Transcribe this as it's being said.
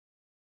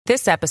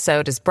This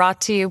episode is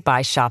brought to you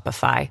by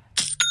Shopify.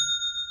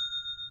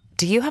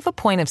 Do you have a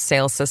point of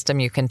sale system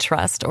you can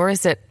trust, or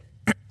is it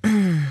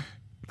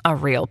a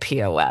real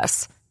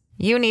POS?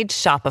 You need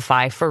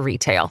Shopify for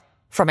retail.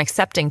 From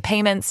accepting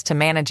payments to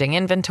managing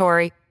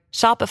inventory,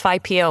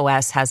 Shopify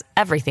POS has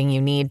everything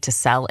you need to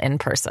sell in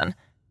person.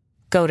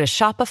 Go to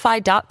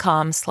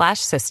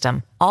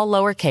shopify.com/system, all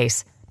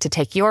lowercase, to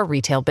take your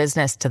retail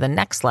business to the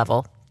next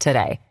level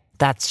today.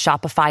 That's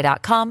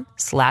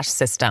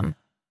shopify.com/system.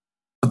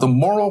 The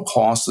moral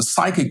cost, the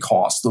psychic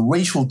cost, the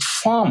racial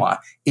trauma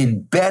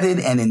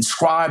embedded and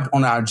inscribed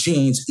on our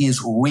genes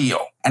is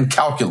real and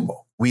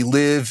calculable. We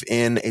live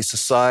in a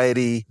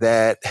society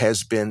that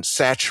has been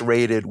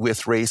saturated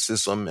with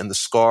racism and the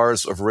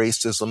scars of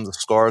racism, the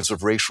scars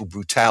of racial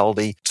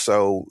brutality.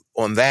 So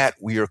on that,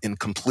 we are in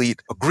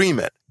complete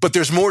agreement. But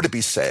there's more to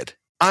be said.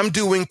 I'm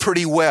doing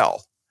pretty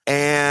well.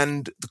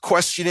 And the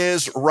question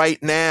is, right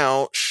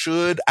now,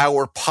 should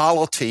our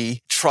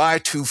polity try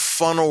to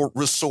funnel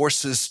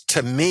resources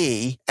to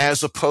me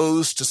as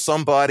opposed to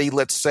somebody,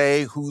 let's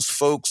say, whose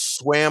folks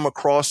swam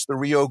across the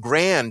Rio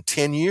Grande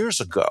 10 years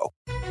ago?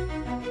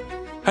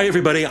 Hi,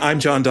 everybody. I'm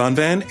John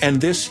Donvan, and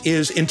this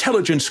is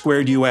Intelligence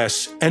Squared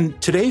US.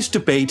 And today's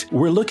debate,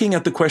 we're looking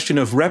at the question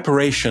of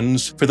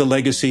reparations for the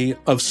legacy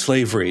of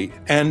slavery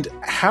and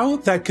how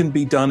that can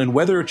be done and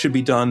whether it should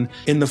be done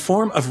in the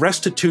form of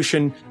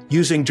restitution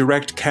using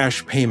direct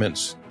cash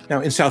payments.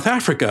 Now, in South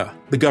Africa,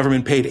 the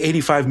government paid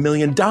 $85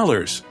 million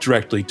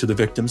directly to the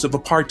victims of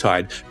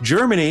apartheid.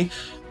 Germany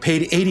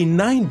paid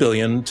 $89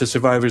 billion to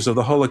survivors of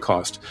the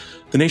Holocaust.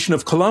 The nation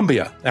of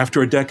Colombia,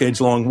 after a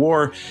decades-long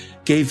war,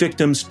 gave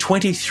victims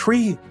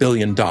 $23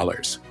 billion.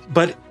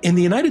 But in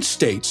the United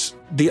States,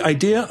 the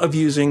idea of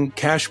using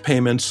cash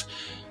payments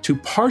to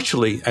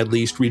partially, at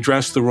least,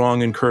 redress the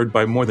wrong incurred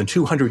by more than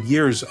 200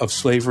 years of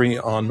slavery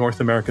on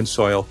North American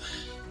soil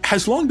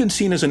has long been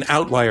seen as an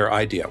outlier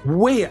idea,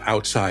 way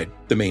outside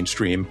the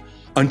mainstream,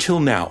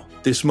 until now,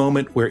 this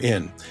moment we're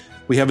in.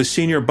 We have a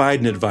senior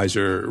Biden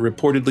advisor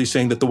reportedly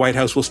saying that the White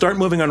House will start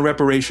moving on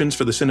reparations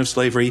for the sin of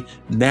slavery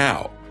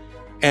now.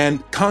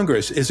 And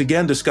Congress is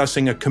again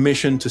discussing a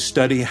commission to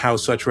study how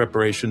such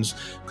reparations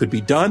could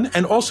be done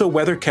and also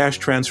whether cash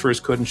transfers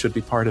could and should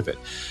be part of it.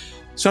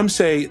 Some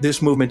say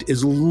this movement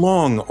is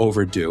long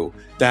overdue,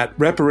 that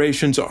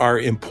reparations are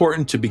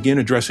important to begin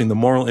addressing the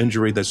moral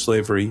injury that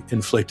slavery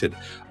inflicted.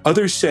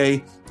 Others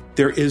say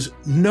there is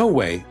no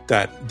way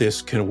that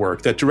this can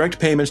work, that direct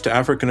payments to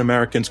African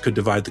Americans could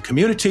divide the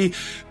community,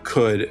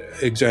 could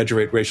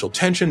exaggerate racial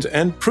tensions,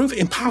 and prove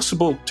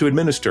impossible to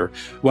administer,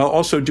 while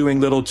also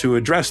doing little to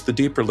address the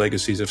deeper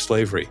legacies of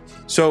slavery.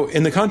 So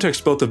in the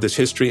context both of this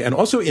history and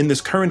also in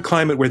this current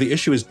climate where the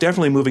issue is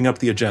definitely moving up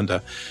the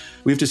agenda,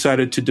 we've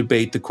decided to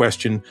debate the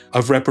question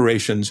of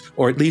reparations,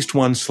 or at least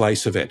one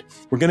slice of it.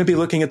 We're going to be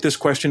looking at this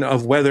question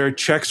of whether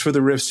checks for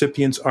the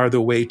recipients are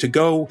the way to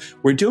go.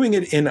 We're doing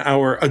it in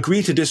our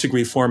agree to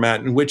disagree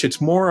format, in which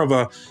it's more of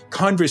a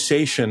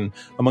conversation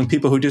among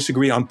people who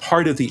disagree on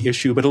part of the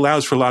issue, but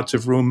allows for lots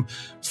of room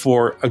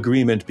for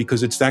agreement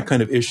because it's that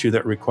kind of issue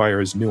that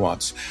requires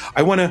nuance.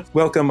 I want to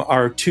welcome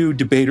our two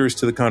debaters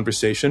to the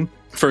conversation.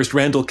 First,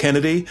 Randall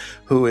Kennedy,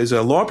 who is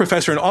a law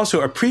professor and also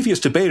a previous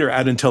debater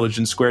at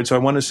Intelligence Squared. So I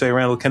want to say,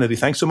 Randall Kennedy,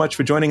 thanks so much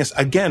for joining us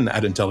again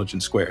at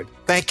Intelligence Squared.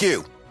 Thank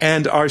you.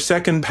 And our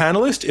second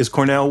panelist is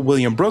Cornell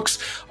William Brooks,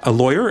 a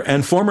lawyer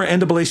and former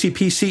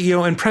NAACP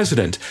CEO and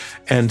president,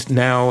 and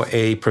now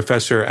a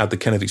professor at the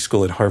Kennedy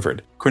School at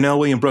Harvard. Cornell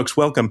William Brooks,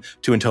 welcome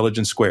to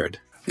Intelligence Squared.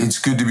 It's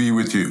good to be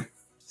with you.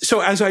 So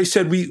as I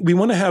said, we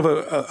want to have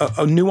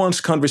a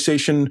nuanced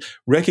conversation,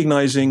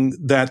 recognizing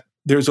that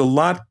there's a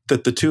lot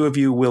that the two of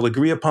you will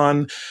agree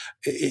upon.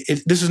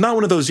 This is not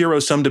one of those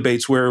zero-sum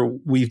debates where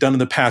we've done in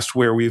the past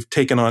where we've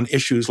taken on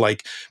issues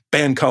like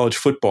ban college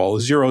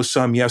football,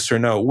 zero-sum, yes or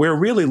no. We're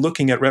really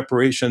looking at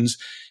reparations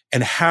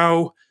and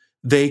how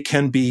they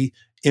can be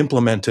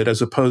implemented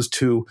as opposed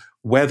to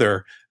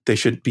whether they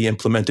should be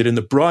implemented in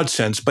the broad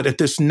sense. But at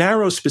this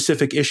narrow,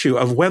 specific issue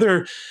of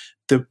whether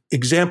the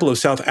example of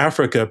South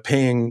Africa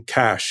paying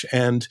cash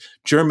and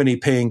Germany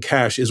paying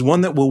cash is one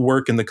that will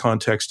work in the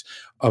context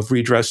of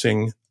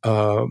redressing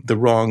the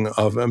wrong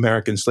of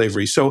American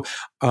slavery. So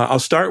I'll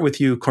start with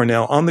you,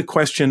 Cornell, on the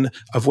question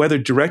of whether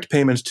direct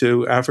payments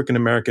to African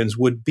Americans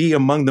would be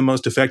among the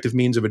most effective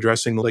means of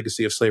addressing the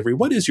legacy of slavery.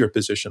 What is your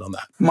position on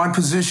that? My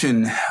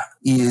position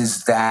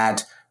is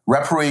that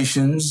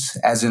reparations,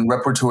 as in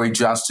reparatory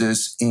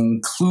justice,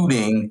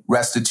 including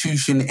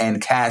restitution and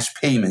cash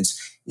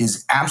payments,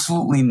 is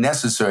absolutely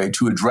necessary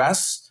to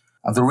address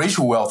the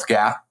racial wealth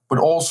gap, but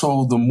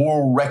also the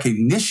moral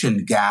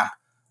recognition gap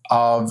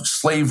of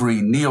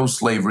slavery,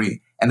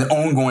 neo-slavery, and the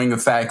ongoing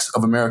effects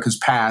of America's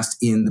past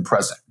in the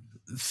present.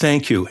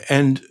 Thank you.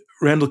 And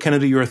Randall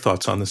Kennedy, your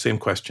thoughts on the same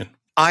question?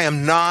 I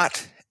am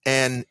not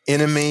an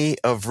enemy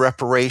of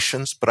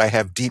reparations, but I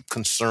have deep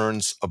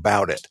concerns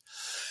about it.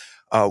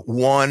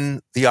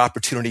 One, the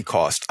opportunity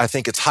cost. I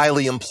think it's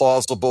highly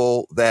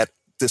implausible that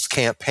this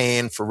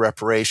campaign for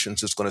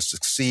reparations is going to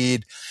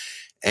succeed.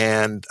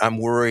 And I'm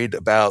worried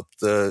about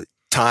the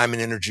time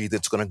and energy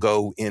that's going to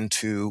go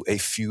into a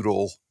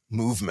feudal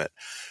movement.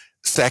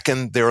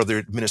 Second, there are the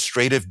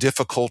administrative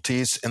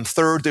difficulties. And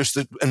third,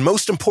 and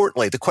most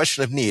importantly, the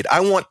question of need.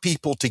 I want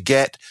people to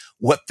get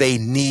what they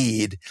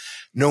need,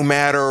 no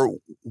matter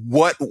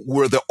what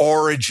were the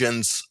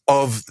origins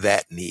of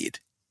that need.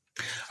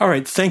 All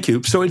right. Thank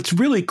you. So it's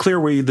really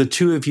clear where the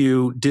two of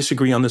you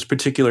disagree on this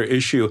particular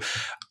issue.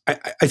 I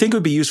think it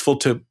would be useful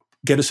to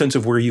get a sense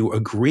of where you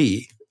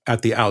agree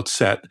at the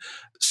outset.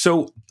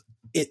 So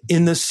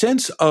in the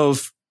sense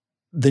of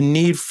the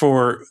need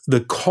for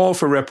the call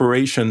for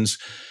reparations,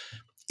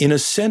 in a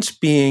sense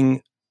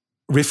being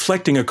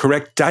reflecting a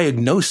correct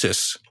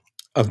diagnosis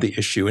of the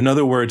issue. In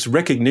other words,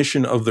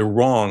 recognition of the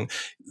wrong.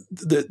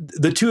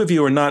 The two of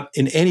you are not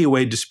in any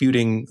way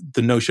disputing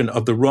the notion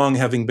of the wrong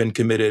having been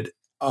committed,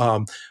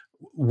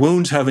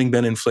 wounds having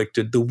been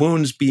inflicted, the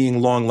wounds being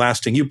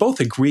long-lasting. You both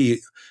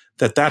agree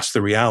that that's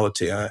the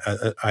reality,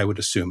 I would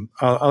assume.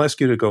 I'll ask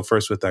you to go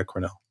first with that,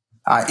 Cornell.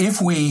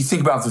 If we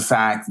think about the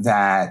fact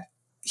that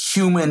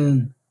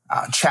human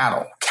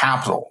chattel,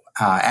 capital,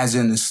 as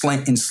in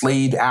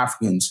enslaved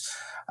Africans,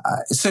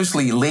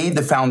 essentially laid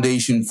the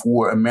foundation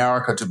for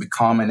America to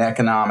become an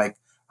economic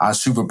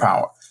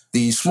superpower.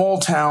 The small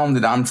town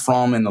that I'm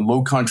from in the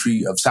low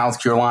country of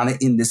South Carolina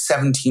in the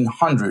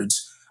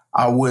 1700s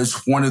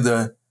was one of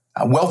the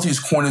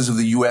wealthiest corners of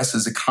the U.S.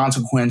 as a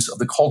consequence of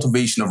the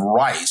cultivation of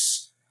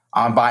rice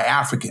by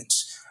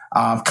Africans.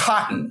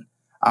 Cotton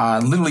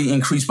literally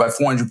increased by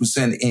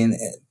 400%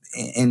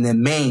 in the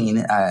main,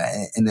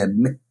 in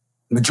the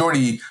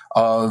majority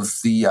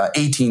of the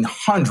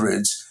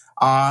 1800s,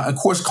 of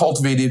course,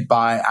 cultivated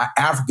by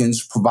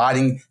Africans,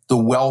 providing the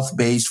wealth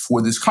base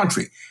for this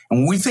country.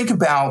 And when we think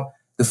about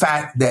the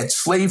fact that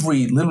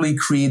slavery literally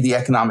created the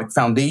economic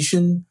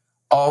foundation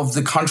of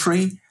the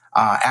country,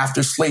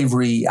 after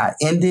slavery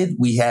ended,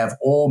 we have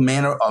all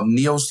manner of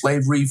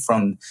neo-slavery,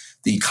 from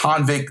the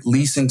convict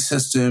leasing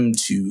system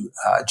to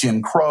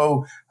Jim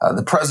Crow,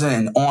 the present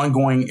and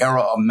ongoing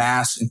era of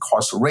mass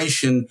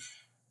incarceration,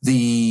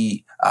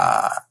 the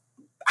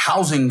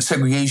housing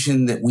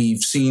segregation that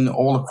we've seen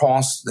all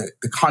across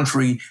the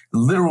country,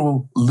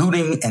 literal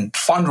looting and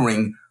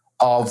plundering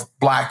of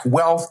Black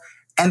wealth,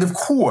 and of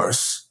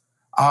course,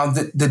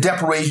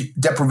 the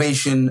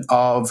deprivation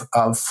of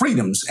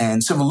freedoms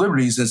and civil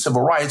liberties and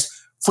civil rights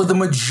for the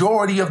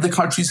majority of the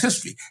country's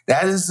history.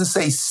 That is to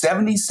say,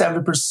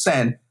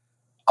 77%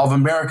 of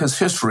America's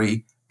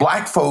history,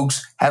 Black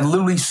folks have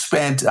literally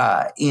spent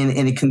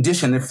in a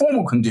condition, a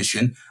formal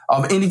condition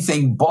of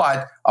anything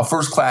but a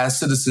first-class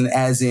citizen,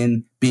 as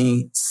in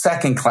being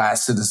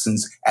second-class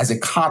citizens as a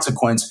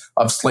consequence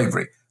of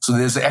slavery. So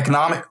there's an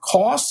economic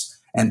cost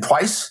and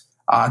price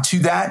to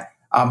that.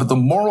 But the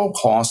moral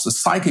cost, the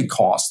psychic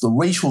cost, the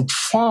racial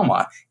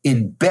trauma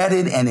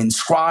embedded and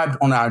inscribed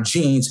on our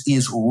genes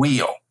is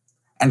real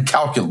and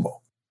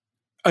calculable.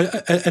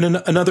 And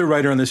another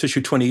writer on this issue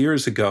 20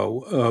 years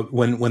ago,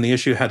 when the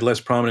issue had less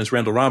prominence,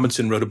 Randall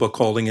Robinson wrote a book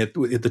calling it,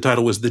 the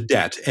title was The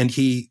Debt. And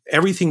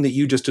everything that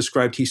you just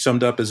described, he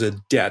summed up as a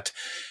debt.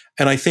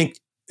 And I think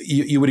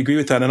you would agree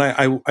with that. And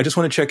I just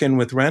want to check in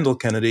with Randall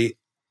Kennedy.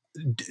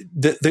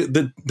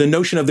 The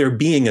notion of there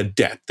being a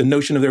debt, the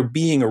notion of there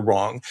being a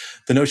wrong,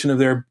 the notion of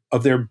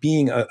there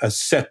being a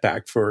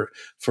setback for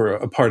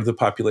a part of the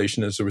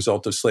population as a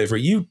result of slavery.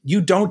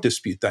 You don't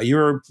dispute that.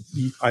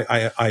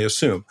 I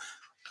assume.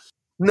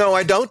 No,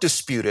 I don't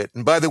dispute it.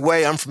 And by the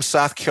way, I'm from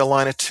South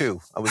Carolina too.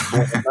 I was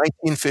born in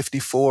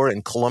 1954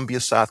 in Columbia,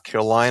 South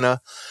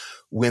Carolina,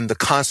 when the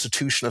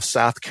Constitution of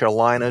South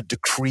Carolina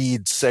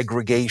decreed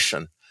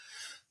segregation.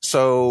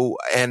 So,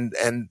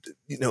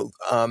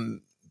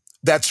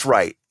 that's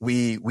right.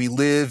 We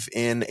live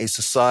in a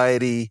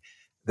society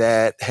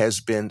that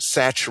has been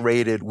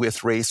saturated with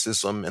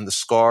racism, and the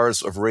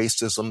scars of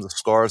racism, the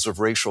scars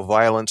of racial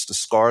violence, the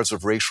scars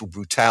of racial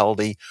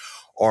brutality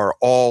are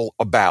all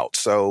about.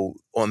 So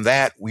on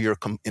that, we are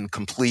in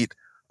complete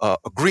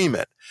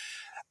agreement.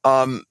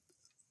 But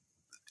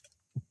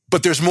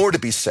there's more to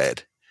be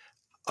said.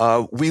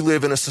 We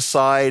live in a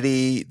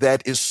society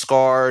that is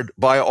scarred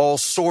by all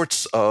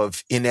sorts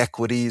of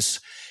inequities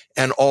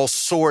and all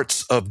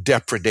sorts of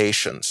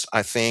depredations.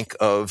 I think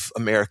of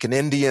American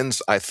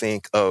Indians. I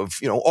think of,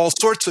 all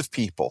sorts of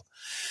people.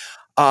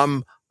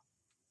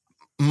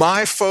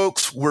 My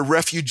folks were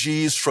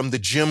refugees from the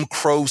Jim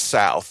Crow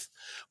South.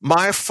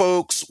 My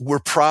folks were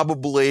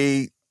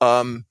probably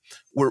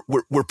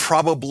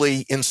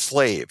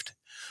enslaved,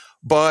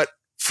 but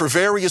for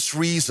various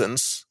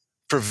reasons,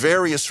 a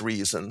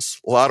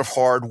lot of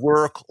hard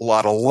work, a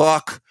lot of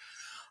luck,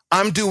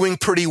 I'm doing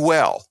pretty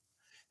well.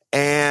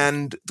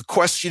 And the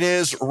question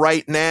is,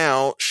 right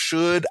now,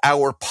 should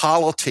our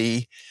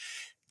polity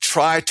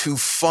try to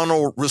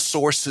funnel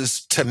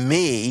resources to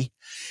me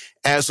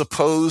as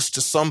opposed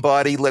to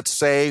somebody, let's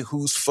say,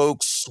 whose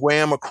folks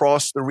swam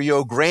across the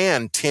Rio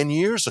Grande 10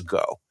 years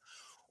ago,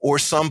 or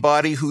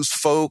somebody whose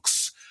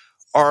folks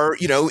are,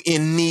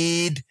 in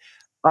need.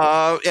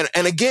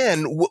 And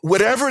again,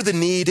 whatever the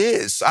need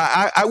is,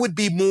 I would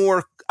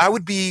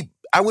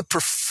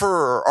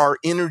prefer our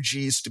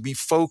energies to be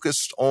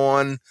focused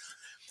on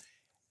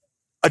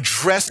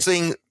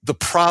addressing the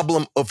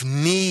problem of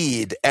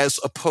need as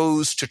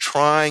opposed to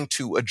trying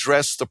to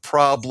address the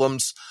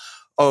problems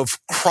of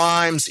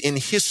crimes in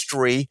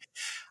history.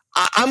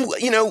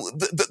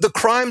 The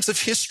crimes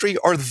of history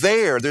are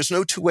there. There's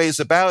no two ways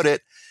about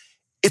it.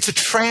 It's a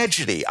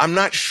tragedy. I'm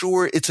not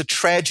sure it's a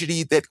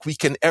tragedy that we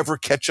can ever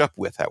catch up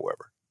with,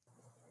 however.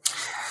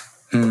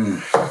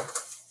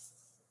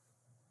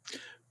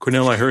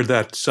 Cornel, I heard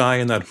that sigh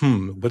and that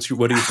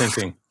What are you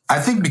thinking?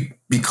 I think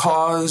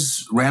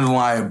because Randall and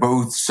I are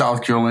both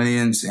South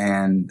Carolinians,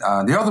 and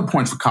there are other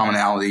points of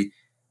commonality,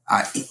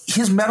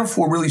 his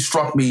metaphor really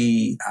struck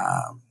me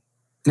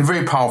in a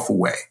very powerful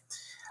way.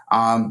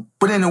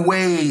 But in a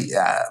way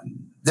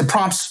that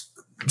prompts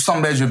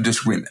some measure of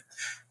disagreement.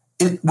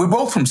 We're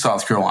both from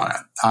South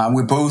Carolina.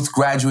 We're both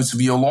graduates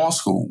of Yale Law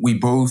School. We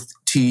both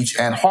teach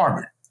at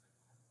Harvard.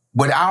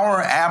 But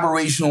our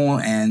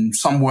aberrational and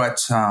somewhat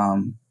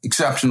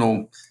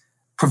exceptional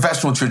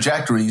professional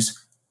trajectories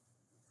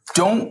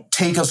don't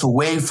take us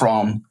away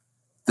from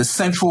the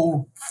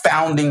central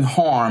founding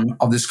harm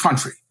of this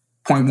country.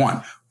 Point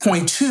one.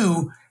 Point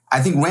two,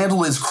 I think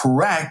Randall is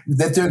correct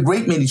that there are a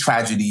great many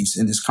tragedies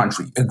in this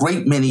country, a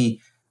great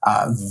many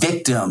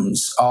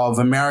victims of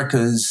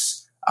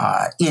America's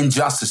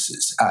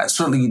injustices,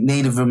 certainly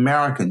Native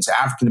Americans,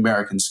 African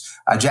Americans,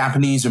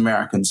 Japanese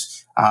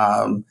Americans,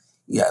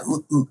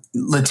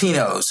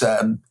 Latinos.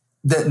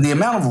 The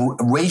amount of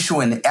racial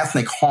and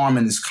ethnic harm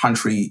in this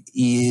country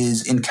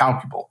is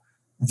incalculable.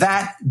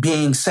 That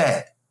being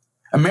said,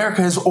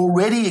 America has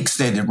already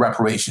extended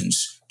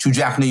reparations to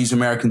Japanese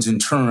Americans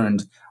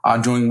interned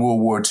during World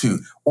War II,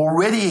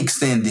 already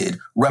extended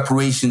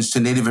reparations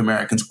to Native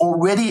Americans,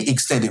 already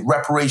extended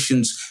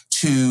reparations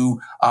to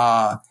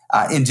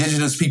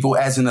indigenous people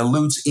as in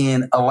Aleuts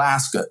in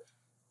Alaska.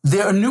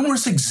 There are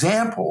numerous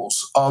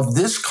examples of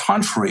this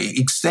country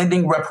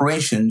extending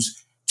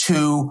reparations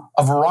to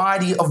a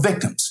variety of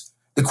victims.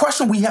 The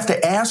question we have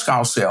to ask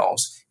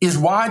ourselves is,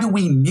 why do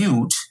we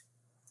mute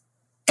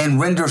and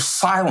render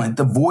silent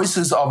the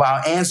voices of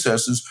our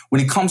ancestors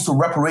when it comes to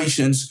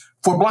reparations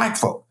for Black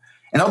folk?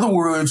 In other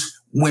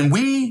words, when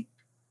we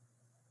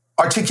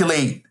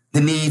articulate the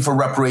need for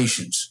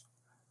reparations,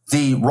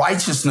 the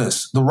righteous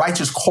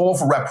call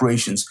for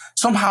reparations,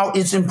 somehow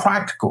it's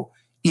impractical.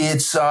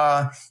 It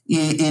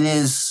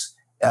is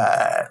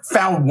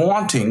found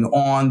wanting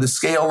on the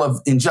scale of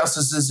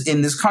injustices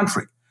in this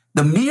country.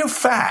 The mere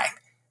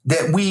fact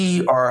that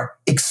we are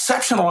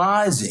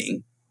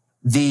exceptionalizing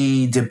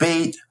the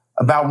debate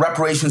about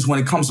reparations when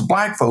it comes to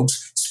Black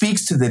folks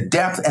speaks to the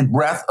depth and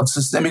breadth of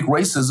systemic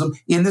racism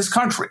in this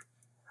country.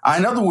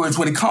 In other words,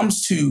 when it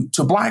comes to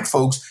Black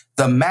folks,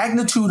 the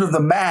magnitude of the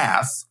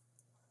math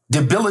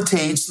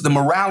debilitates the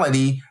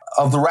morality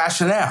of the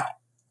rationale.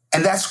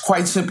 And that's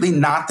quite simply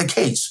not the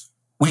case.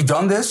 We've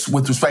done this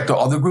with respect to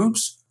other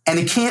groups, and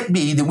it can't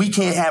be that we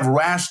can't have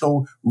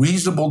rational,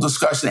 reasonable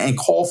discussion and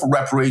call for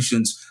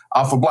reparations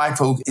for Black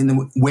folk in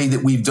the way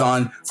that we've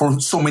done for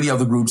so many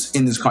other groups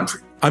in this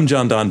country. I'm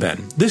John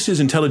Donvan. This is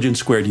Intelligence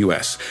Squared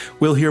US.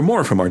 We'll hear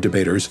more from our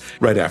debaters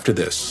right after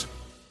this.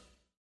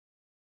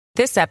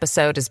 This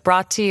episode is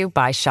brought to you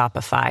by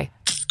Shopify.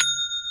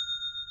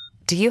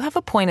 Do you have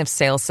a point of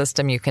sale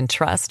system you can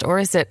trust, or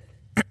is it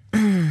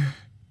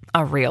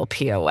a real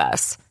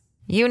POS?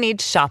 You need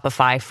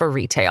Shopify for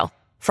retail.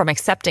 From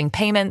accepting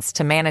payments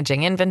to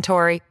managing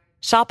inventory,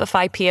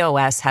 Shopify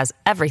POS has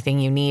everything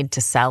you need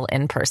to sell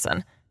in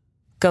person.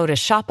 Go to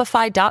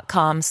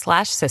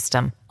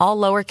shopify.com/system, all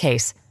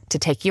lowercase, to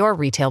take your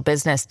retail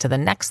business to the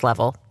next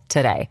level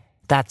today.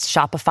 That's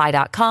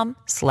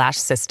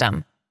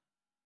shopify.com/system.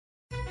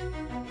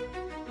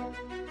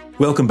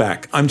 Welcome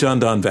back. I'm John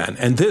Donvan,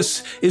 and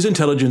this is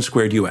Intelligence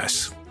Squared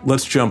US.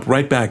 Let's jump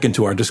right back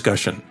into our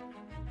discussion.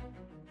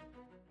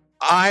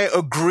 I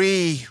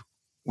agree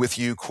with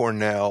you,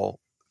 Cornel,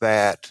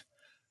 that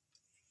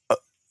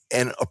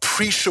an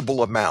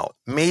appreciable amount,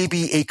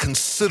 maybe a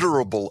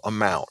considerable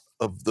amount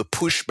of the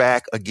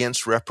pushback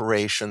against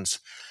reparations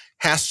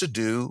has to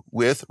do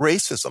with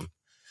racism.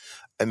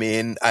 I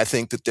mean, I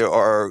think that there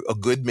are a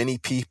good many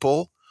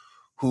people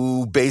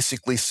who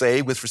basically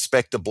say, with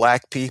respect to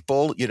Black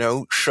people,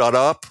 shut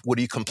up, what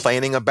are you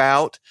complaining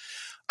about?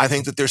 I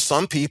think that there's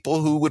some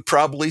people who would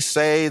probably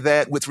say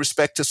that with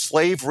respect to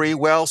slavery,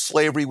 well,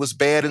 slavery was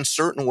bad in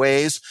certain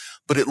ways,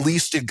 but at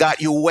least it got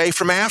you away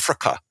from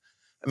Africa.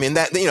 I mean,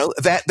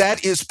 that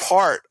is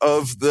part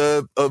of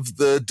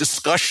the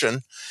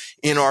discussion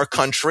in our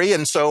country.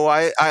 And so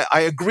I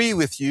agree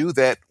with you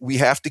that we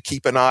have to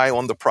keep an eye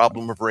on the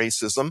problem of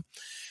racism.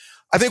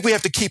 I think we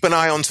have to keep an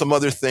eye on some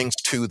other things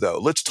too, though.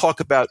 Let's talk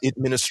about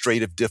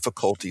administrative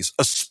difficulties,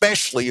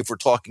 especially if we're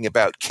talking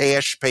about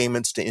cash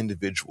payments to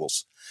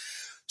individuals.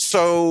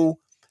 So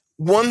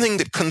one thing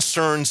that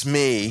concerns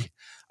me,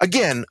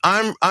 again,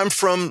 I'm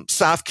from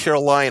South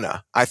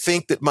Carolina. I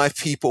think that my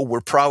people were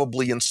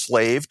probably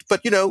enslaved,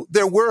 but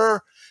there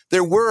were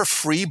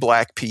free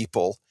Black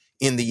people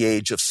in the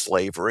age of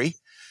slavery.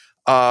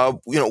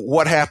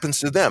 What happens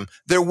to them?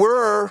 There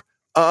were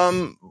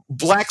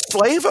Black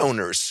slave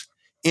owners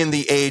in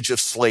the age of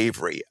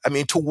slavery? I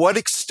mean, to what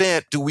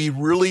extent do we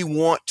really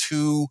want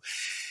to,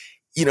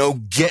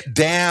 get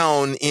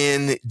down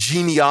in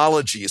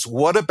genealogies?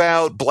 What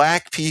about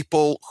Black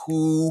people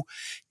who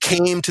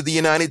came to the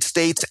United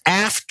States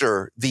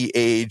after the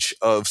age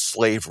of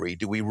slavery?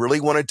 Do we really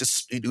want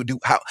to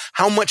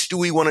how much do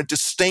we want to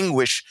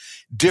distinguish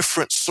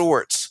different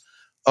sorts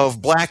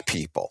of Black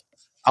people?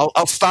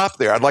 I'll stop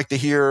there. I'd like to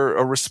hear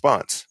a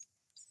response.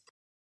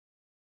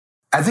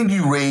 I think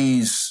you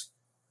raise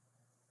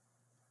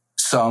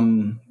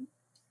some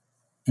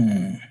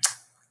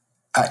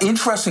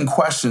interesting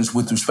questions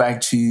with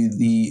respect to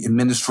the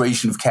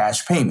administration of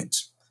cash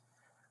payments.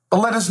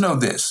 But let us know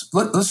this.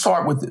 Let's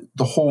start with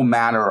the whole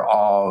matter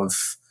of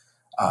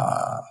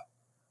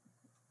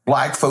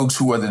Black folks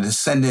who are the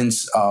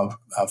descendants of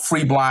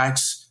free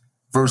Blacks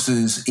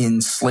versus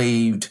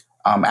enslaved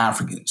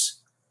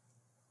Africans.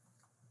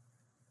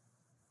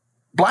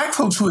 Black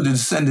folks who are the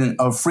descendant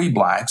of free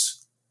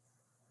Blacks,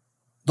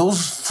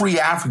 those free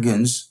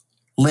Africans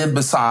live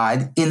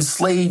beside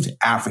enslaved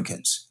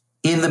Africans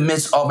in the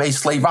midst of a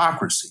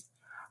slaveocracy.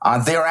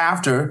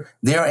 Thereafter,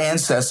 their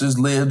ancestors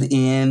lived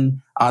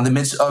in the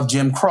midst of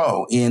Jim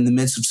Crow, in the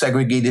midst of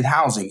segregated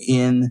housing,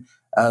 in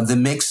the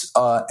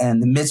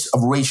midst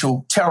of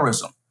racial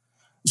terrorism.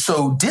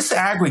 So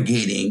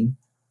disaggregating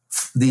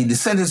the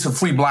descendants of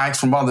free Blacks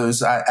from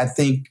others, I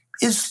think,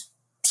 is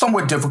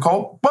somewhat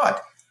difficult.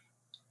 But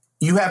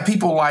you have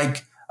people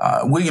like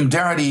William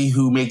Darity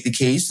who make the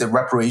case that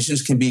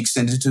reparations can be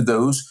extended to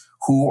those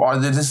who are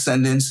the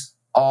descendants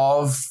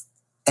of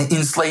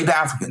enslaved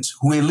Africans,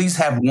 who at least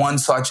have one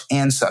such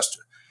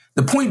ancestor.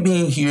 The point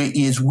being here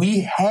is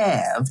we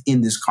have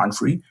in this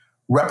country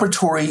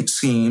reparatory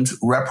schemes,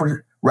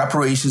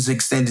 reparations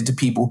extended to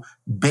people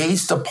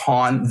based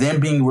upon them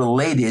being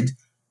related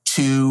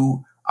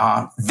to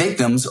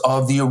victims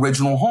of the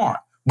original harm.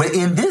 But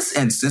in this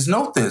instance,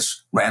 note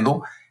this,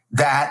 Randall,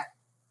 that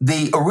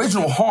the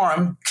original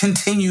harm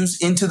continues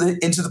into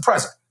the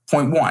present.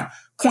 Point one.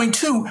 Point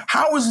two,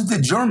 how is it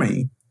that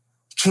Germany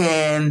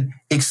can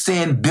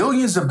extend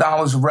billions of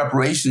dollars of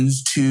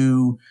reparations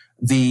to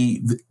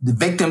the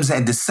victims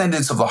and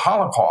descendants of the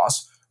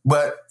Holocaust,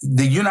 but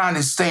the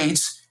United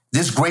States,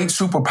 this great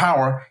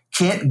superpower,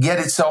 can't get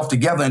itself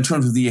together in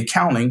terms of the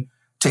accounting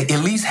to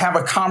at least have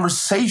a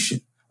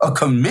conversation, a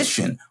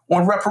commission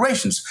on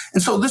reparations?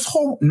 And so this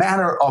whole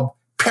matter of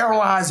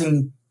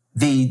paralyzing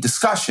the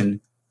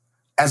discussion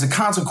as a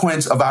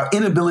consequence of our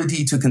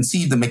inability to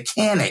conceive the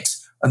mechanics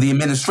of the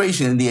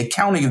administration and the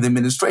accounting of the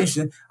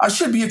administration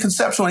should be a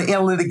conceptual and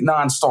analytic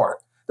non-starter.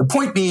 The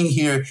point being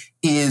here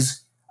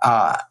is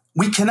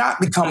we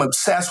cannot become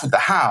obsessed with the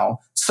how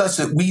such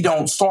that we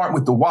don't start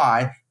with the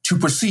why to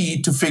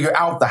proceed to figure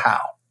out the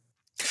how.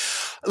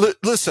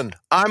 Listen,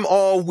 I'm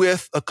all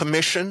with a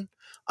commission.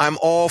 I'm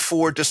all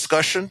for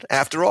discussion.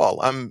 After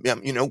all,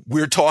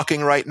 we're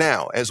talking right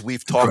now as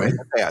we've talked in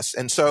the past.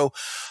 And so,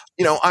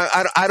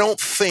 I don't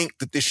think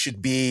that this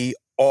should be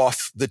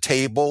off the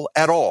table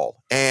at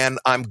all. And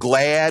I'm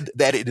glad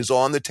that it is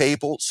on the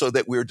table so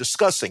that we're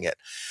discussing it.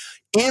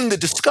 In the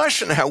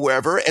discussion,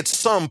 however, at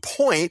some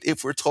point,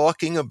 if we're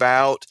talking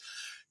about,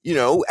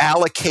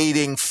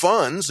 allocating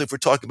funds, if we're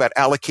talking about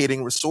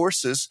allocating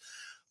resources,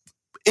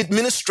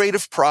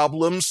 administrative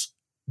problems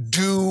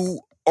do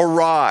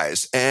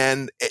arise.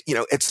 And,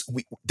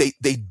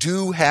 they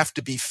do have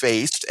to be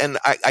faced. And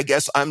I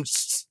guess I'm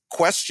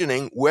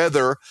questioning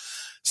whether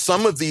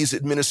some of these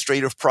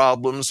administrative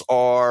problems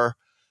are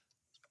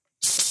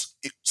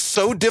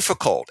so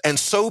difficult and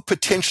so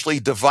potentially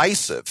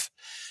divisive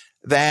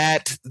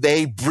that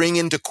they bring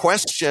into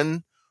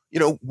question,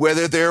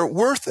 whether they're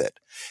worth it.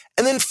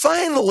 And then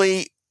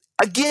finally,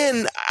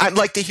 again, I'd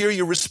like to hear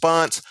your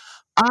response.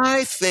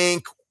 I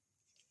think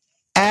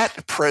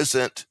at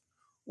present,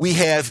 we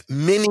have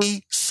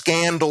many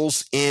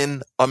scandals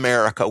in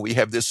America. We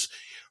have this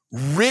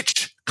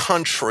rich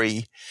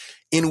country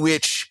in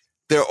which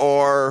there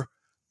are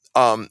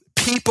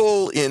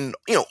people in,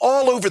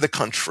 all over the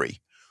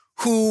country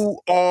who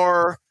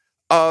are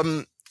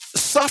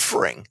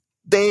suffering.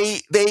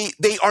 They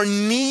are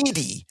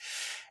needy.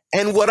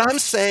 And what I'm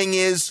saying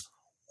is,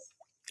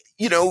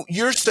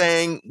 you're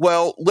saying,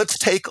 well, let's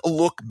take a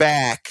look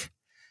back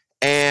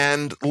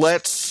and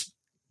let's,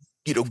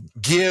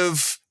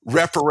 give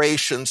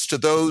reparations to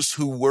those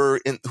who are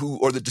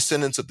the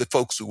descendants of the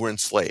folks who were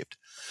enslaved.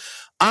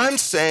 I'm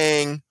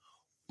saying,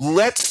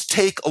 let's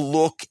take a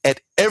look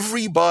at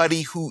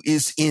everybody who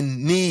is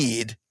in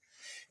need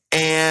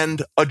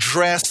and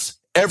address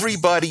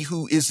everybody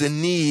who is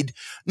in need,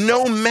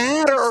 no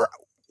matter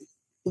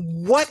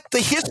what the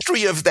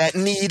history of that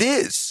need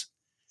is.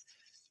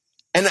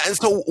 And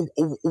so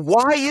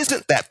why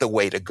isn't that the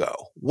way to go?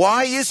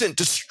 Why isn't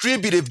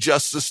distributive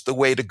justice the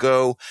way to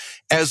go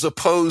as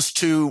opposed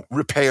to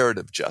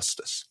reparative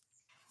justice?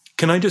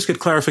 Can I just get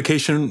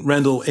clarification,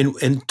 Randall?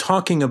 In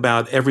talking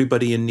about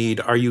everybody in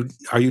need, are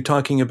you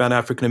talking about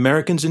African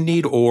Americans in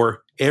need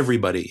or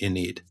everybody in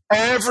need.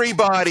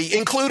 Everybody,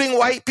 including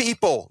white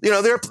people. You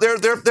know, there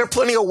are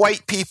plenty of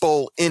white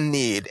people in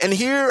need. And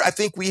here, I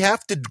think we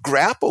have to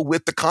grapple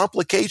with the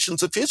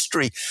complications of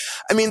history.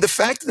 I mean, the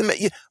fact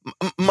that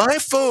my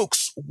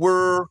folks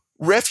were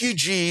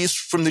refugees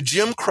from the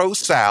Jim Crow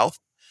South.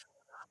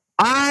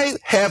 I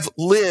have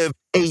lived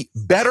a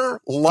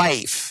better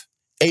life,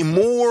 a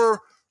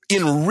more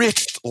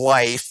enriched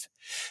life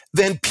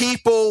than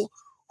people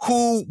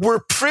who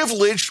were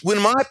privileged when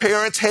my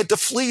parents had to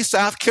flee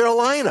South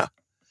Carolina.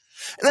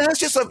 And that's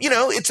just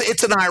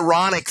it's an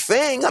ironic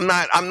thing. I'm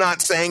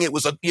not saying it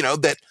was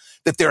that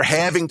they're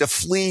having to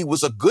flee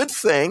was a good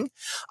thing.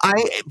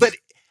 But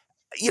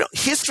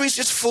history is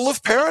just full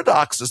of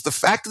paradoxes. The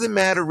fact of the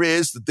matter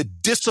is that the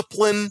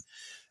discipline,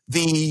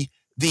 the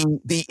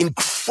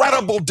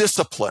incredible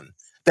discipline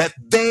that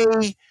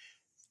they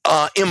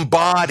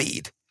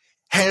embodied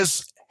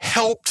has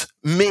helped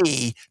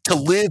me to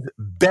live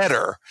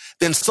better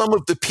than some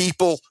of the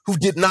people who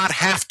did not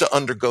have to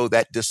undergo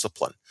that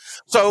discipline.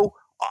 So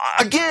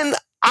again,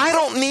 I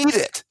don't need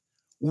it.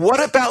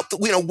 What about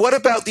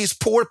these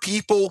poor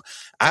people?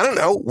 I don't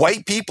know,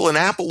 white people in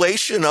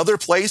Appalachia and other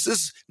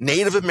places,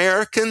 Native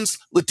Americans,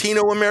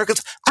 Latino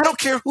Americans. I don't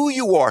care who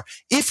you are.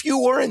 If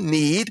you are in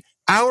need,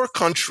 our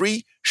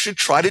country should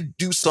try to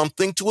do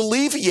something to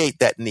alleviate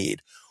that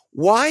need.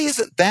 Why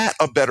isn't that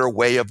a better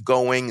way of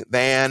going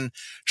than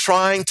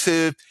trying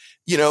to,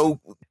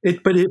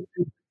 It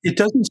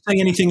doesn't say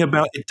anything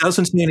about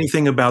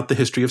the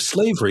history of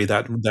slavery,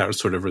 that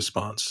sort of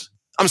response.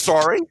 I'm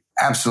sorry?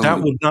 Absolutely.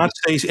 That would not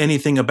say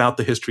anything about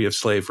the history of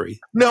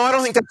slavery. No, I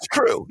don't think that's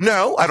true.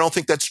 No, I don't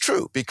think that's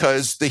true,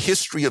 because the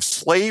history of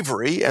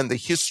slavery and the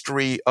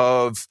history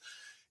of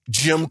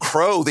Jim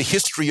Crow, the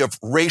history of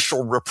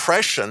racial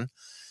repression,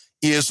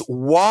 is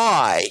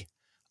why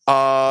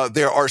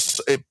there are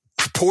a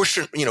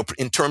proportion,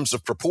 in terms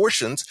of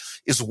proportions,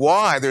 is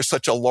why there's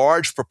such a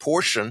large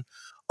proportion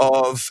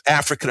of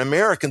African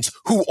Americans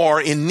who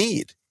are in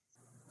need.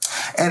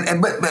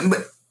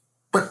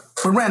 But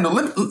Randall,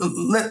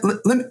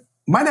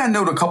 might I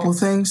note a couple of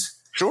things?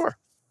 Sure.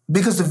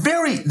 Because the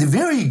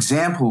very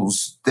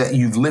examples that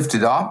you've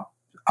lifted up,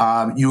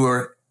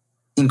 your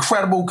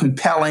incredible,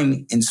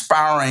 compelling,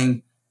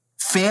 inspiring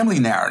family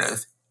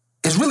narrative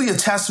is really a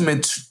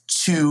testament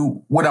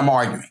to what I'm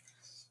arguing.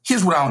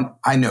 Here's what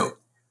I note.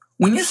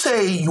 When you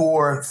say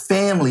your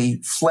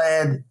family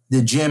fled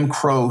the Jim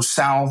Crow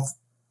South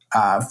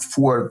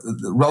for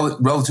the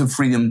relative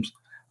freedoms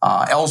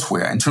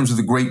elsewhere in terms of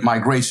the Great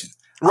Migration.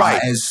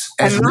 Right.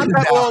 And not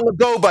that long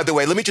ago, by the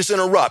way, let me just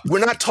interrupt. We're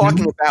not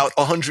talking about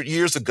 100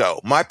 years ago.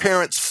 My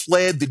parents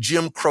fled the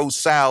Jim Crow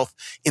South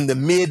in the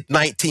late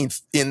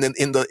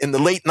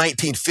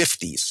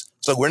 1950s.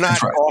 So we're not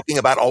talking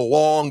about a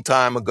long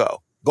time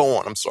ago. Go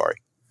on. I'm sorry.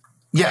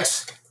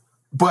 Yes.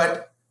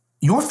 But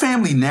your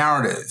family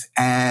narrative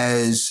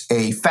as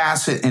a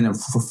facet and a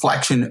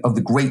reflection of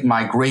the Great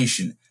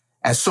Migration,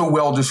 as so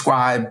well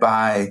described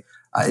by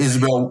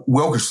Isabel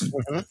Wilkerson,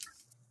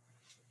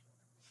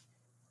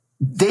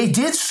 they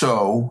did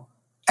so,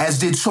 as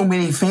did so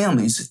many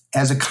families,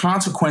 as a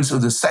consequence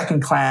of the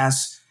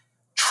second-class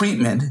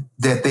treatment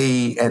that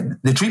the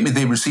treatment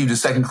they received as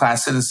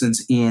second-class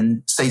citizens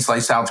in states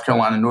like South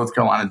Carolina, North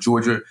Carolina,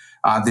 Georgia,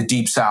 the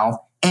Deep South,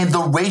 and the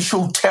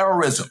racial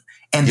terrorism.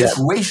 And this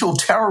racial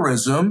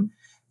terrorism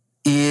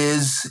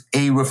is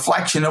a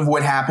reflection of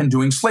what happened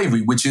during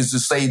slavery, which is to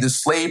say the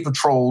slave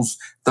patrols,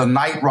 the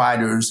night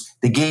riders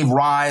that gave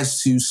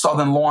rise to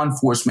Southern law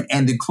enforcement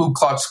and the Ku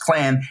Klux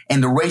Klan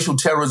and the racial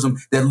terrorism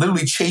that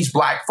literally chased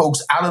Black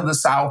folks out of the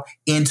South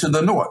into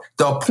the North.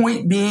 The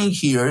point being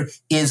here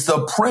is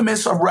the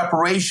premise of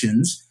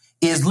reparations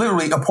is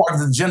literally a part of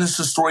the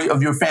genesis story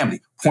of your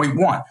family. Point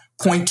one.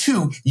 Point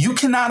two, you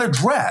cannot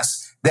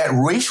address that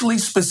racially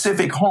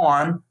specific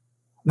harm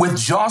with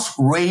just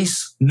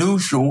race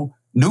neutral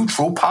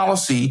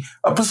policy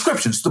of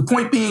prescriptions. The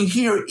point being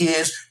here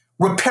is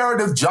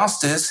reparative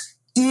justice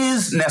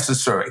is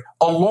necessary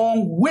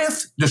along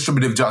with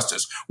distributive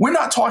justice. We're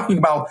not talking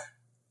about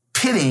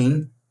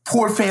pitting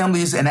poor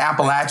families in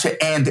Appalachia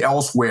and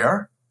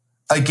elsewhere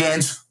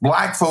against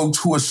Black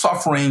folks who are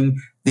suffering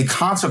the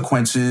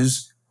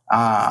consequences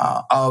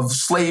of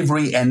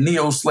slavery and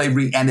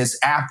neo-slavery and its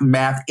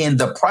aftermath in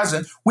the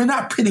present. We're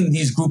not pitting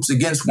these groups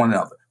against one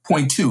another.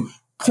 Point two.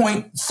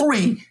 Point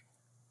three,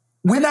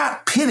 we're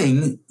not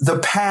pitting the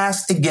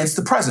past against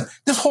the present.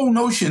 This whole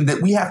notion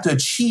that we have to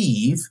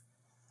achieve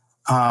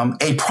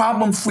a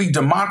problem-free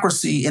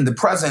democracy in the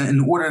present in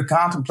order to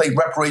contemplate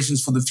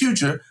reparations for the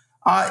future,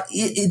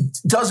 it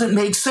doesn't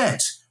make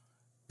sense.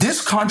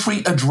 This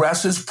country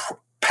addresses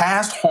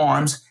past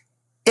harms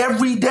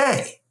every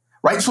day,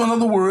 right? So in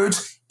other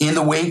words, in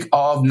the wake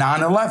of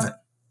 9/11,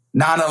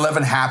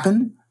 9/11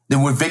 happened. There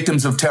were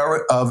victims of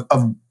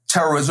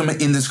terrorism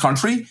in this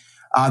country.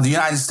 The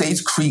United States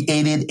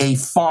created a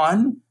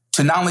fund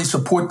to not only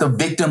support the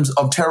victims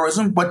of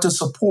terrorism, but to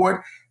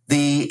support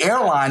the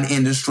airline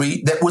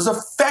industry that was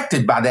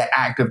affected by that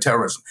act of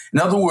terrorism. In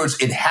other words,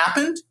 it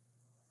happened,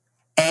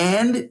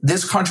 and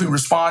this country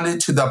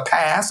responded to a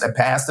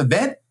past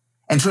event,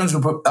 in terms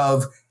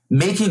of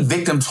making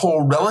victims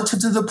whole relative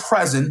to the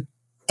present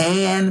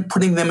and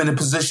putting them in a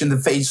position to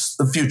face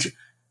the future.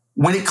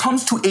 When it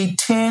comes to a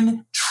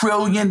 $10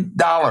 trillion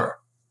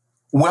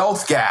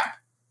wealth gap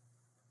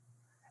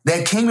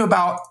that came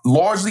about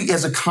largely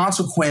as a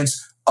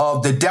consequence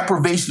of the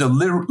deprivation of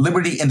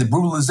liberty and the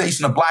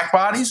brutalization of Black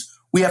bodies,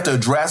 we have to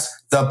address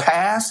the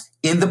past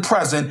in the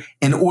present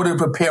in order to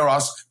prepare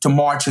us to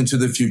march into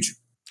the future.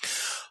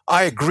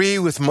 I agree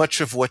with much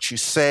of what you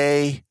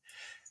say.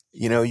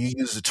 You know, you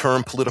use the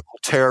term political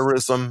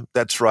terrorism.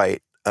 That's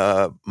right.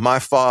 My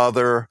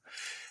father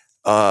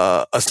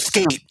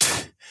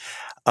escaped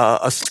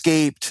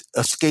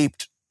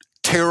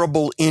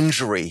terrible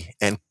injury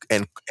and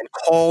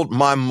called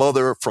my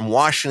mother from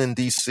Washington,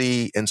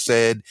 D.C. and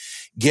said,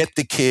 "Get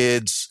the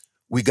kids.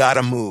 We got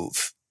to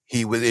move."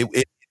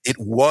 It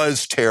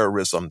was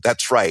terrorism.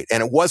 That's right.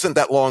 And it wasn't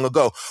that long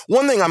ago.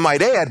 One thing I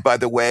might add, by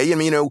the way, I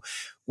mean, you know,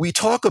 we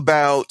talk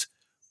about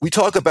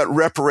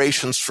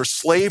reparations for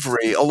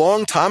slavery. A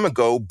long time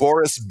ago,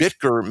 Boris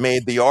Bitker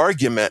made the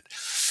argument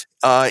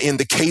in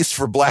the case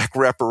for Black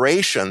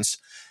reparations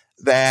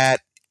that,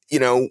 you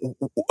know,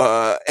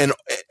 an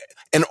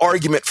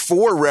argument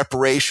for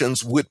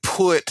reparations would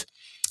put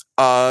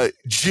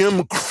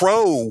Jim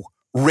Crow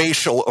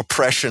racial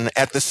oppression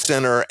at the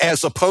center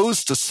as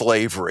opposed to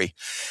slavery.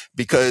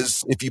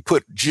 Because if you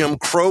put Jim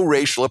Crow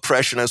racial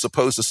oppression as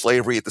opposed to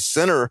slavery at the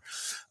center,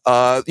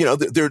 you know,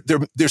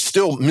 there's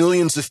still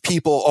millions of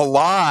people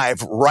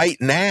alive right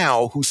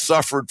now who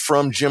suffered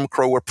from Jim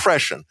Crow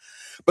oppression.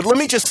 But let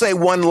me just say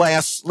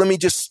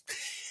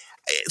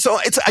so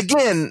it's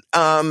again,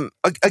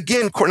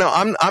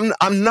 Cornel,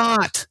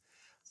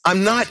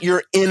 I'm not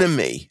your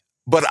enemy.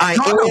 But I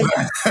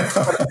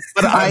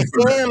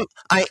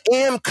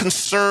am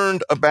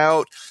concerned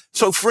about,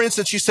 so for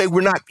instance, you say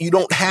you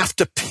don't have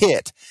to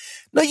pit.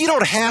 No, you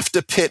don't have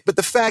to pit. But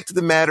the fact of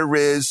the matter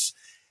is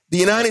the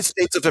United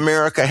States of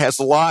America has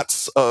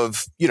lots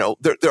of, you know,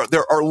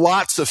 there are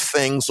lots of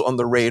things on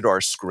the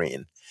radar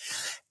screen.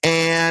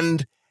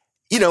 And,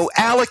 you know,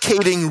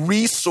 allocating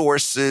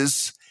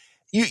resources,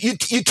 you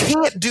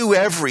can't do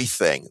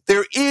everything.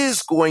 There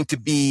is going to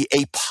be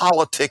a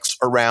politics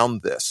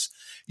around this.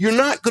 You're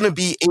not going to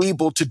be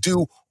able to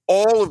do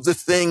all of the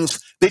things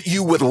that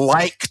you would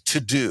like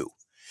to do.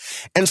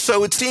 And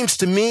so it seems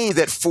to me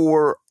that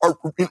for a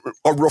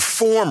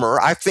reformer,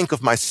 I think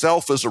of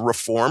myself as a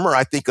reformer,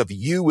 I think of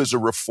you as a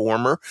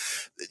reformer,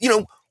 you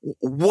know,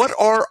 what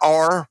are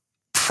our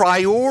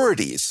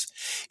priorities?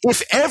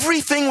 If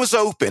everything was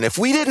open, if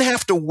we didn't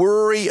have to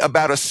worry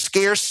about a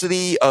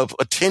scarcity of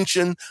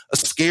attention, a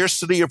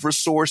scarcity of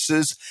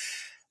resources,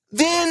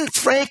 then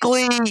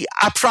frankly,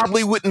 I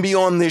probably wouldn't be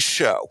on this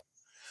show.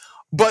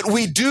 But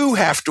we do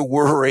have to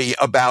worry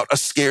about a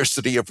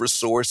scarcity of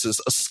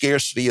resources, a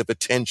scarcity of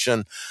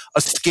attention,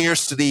 a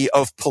scarcity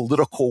of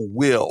political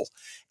will.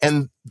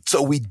 And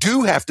so we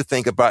do have to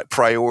think about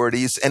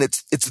priorities. And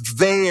it's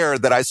there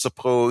that I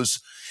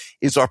suppose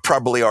is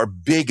probably our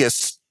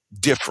biggest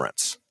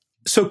difference.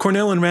 So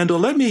Cornel and Randall,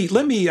 let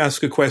me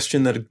ask a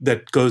question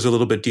that goes a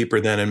little bit deeper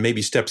then and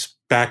maybe steps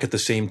back at the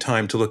same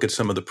time to look at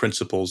some of the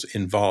principles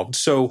involved.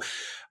 So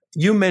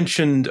you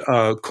mentioned,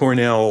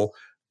 Cornel,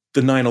 the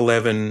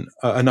 9/11,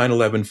 a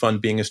 9/11 fund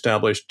being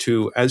established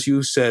to, as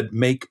you said,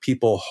 make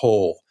people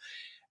whole.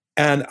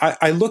 And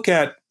I look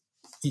at,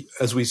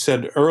 as we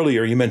said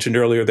earlier, you mentioned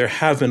earlier, there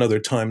have been other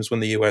times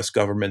when the U.S.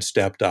 government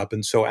stepped up.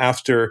 And so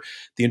after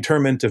the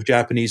internment of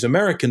Japanese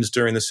Americans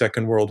during the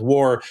Second World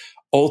War,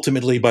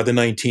 ultimately by the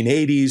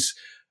 1980s,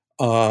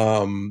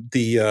 or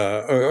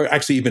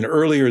actually even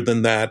earlier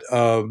than that,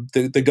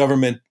 the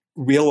government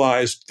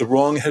realized the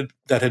wrong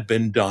that had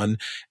been done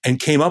and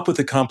came up with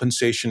a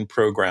compensation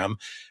program.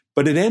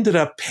 But it ended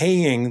up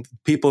paying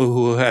people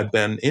who had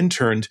been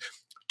interned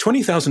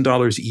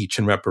 $20,000 each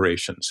in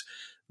reparations.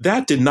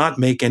 That did not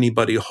make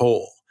anybody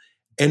whole.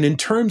 And in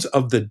terms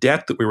of the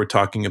debt that we were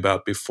talking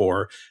about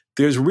before,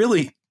 there's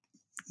really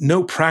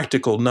no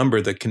practical number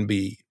that can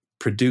be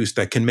produced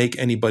that can make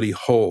anybody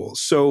whole.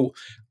 So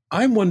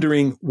I'm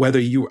wondering whether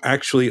you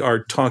actually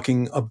are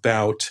talking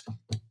about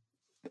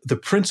the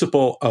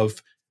principle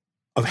of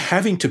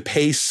having to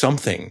pay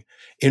something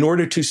in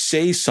order to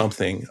say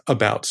something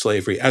about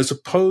slavery, as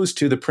opposed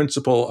to the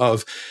principle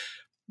of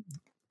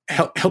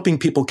helping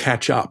people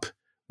catch up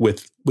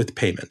with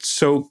payments.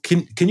 So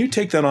can you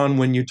take that on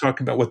when you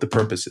talk about what the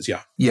purpose is?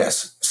 Yeah.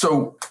 Yes.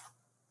 So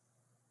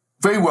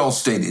very well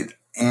stated.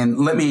 And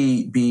let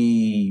me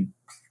be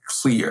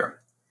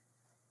clear.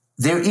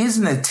 There is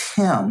an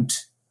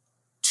attempt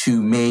to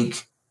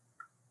make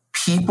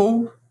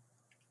people,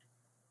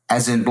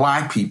 as in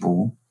Black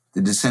people,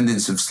 the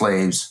descendants of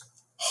slaves,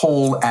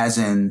 whole as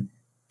in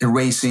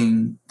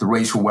erasing the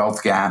racial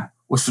wealth gap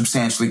or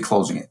substantially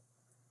closing it.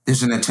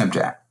 There's an attempt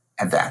at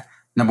that,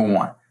 number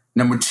one.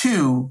 Number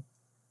two,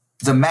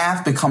 the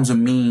math becomes a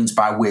means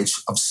by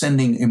which of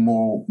sending a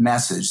moral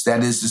message.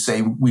 That is to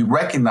say, we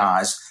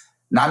recognize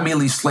not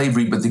merely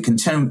slavery, but the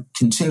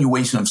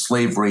continuation of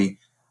slavery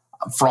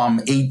from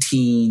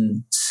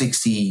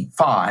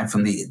 1865,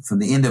 from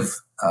the end of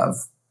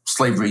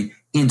slavery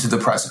into the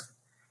present.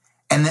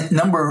 And then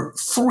number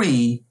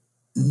three,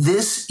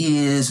 this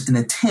is an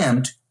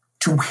attempt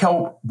to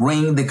help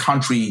bring the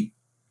country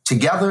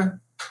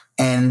together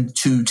and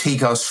to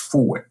take us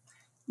forward.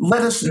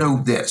 Let us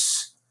note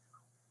this.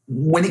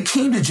 When it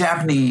came to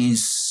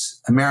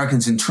Japanese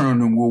Americans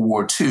interned in World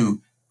War II,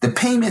 the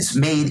payments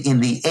made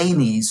in the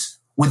 80s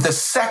were the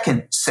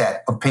second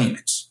set of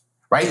payments,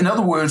 right? In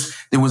other words,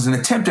 there was an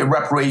attempt at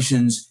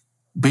reparations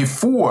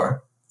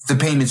before the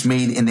payments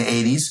made in the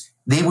 80s.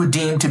 They were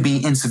deemed to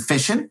be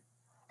insufficient.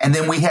 And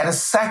then we had a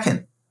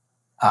second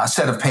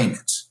set of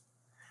payments.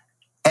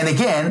 And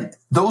again,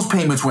 those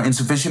payments were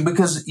insufficient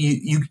because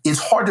it's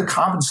hard to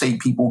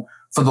compensate people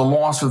for the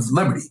loss of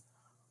liberty.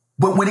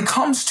 But when it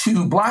comes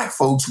to Black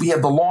folks, we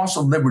have the loss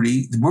of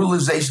liberty, the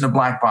brutalization of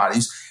Black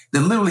bodies, the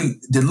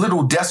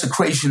literal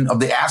desecration of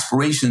the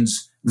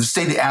aspirations, the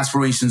stated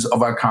aspirations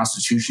of our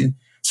Constitution.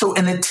 So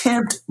an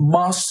attempt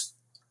must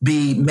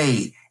be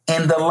made.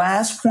 And the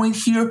last point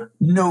here,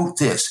 note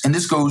this, and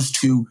this goes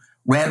to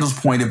Randall's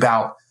point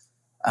about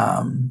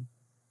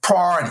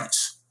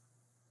priorities.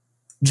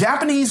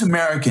 Japanese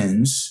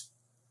Americans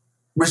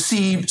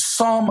received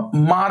some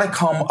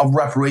modicum of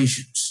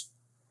reparations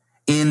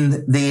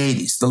in the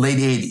 80s, the late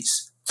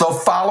 80s. The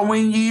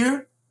following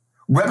year,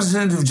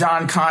 Representative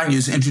John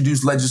Conyers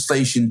introduced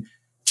legislation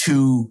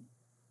to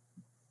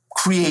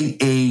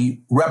create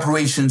a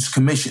reparations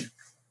commission.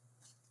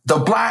 The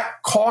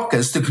Black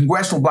Caucus, the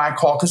Congressional Black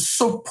Caucus,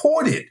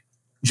 supported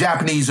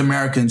Japanese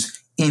Americans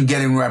in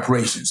getting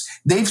reparations.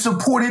 They've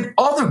supported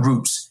other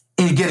groups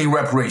in getting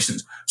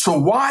reparations. So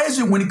why is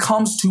it when it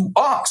comes to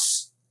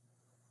us,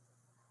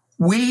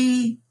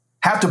 we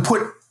have to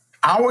put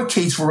our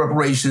case for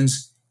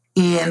reparations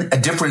in a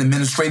different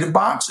administrative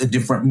box, a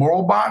different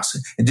moral box,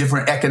 a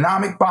different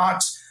economic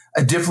box,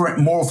 a different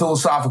moral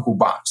philosophical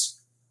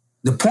box?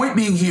 The point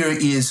being here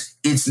is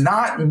it's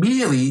not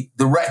merely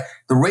the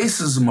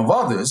racism of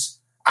others.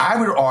 I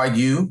would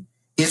argue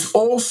it's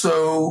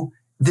also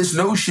this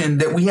notion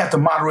that we have to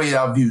moderate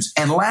our views.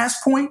 And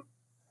last point,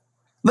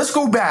 let's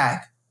go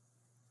back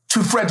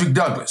to Frederick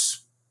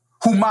Douglass,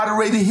 who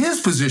moderated his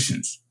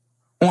positions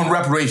on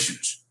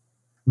reparations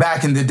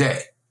back in the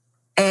day.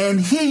 And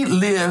he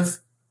lived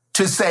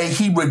to say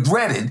he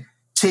regretted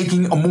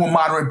taking a more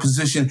moderate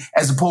position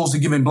as opposed to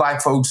giving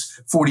Black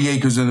folks 40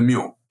 acres and a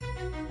mule.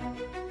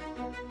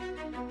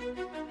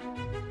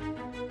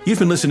 You've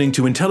been listening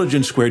to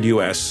Intelligence Squared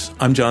US.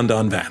 I'm John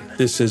Donvan.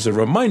 This is a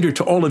reminder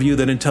to all of you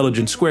that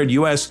Intelligence Squared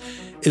US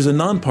is a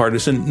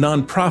nonpartisan,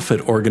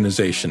 nonprofit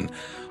organization.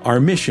 Our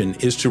mission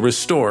is to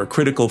restore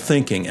critical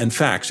thinking and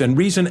facts and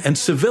reason and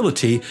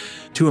civility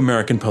to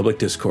American public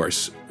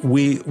discourse.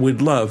 We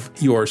would love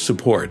your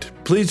support.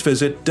 Please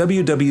visit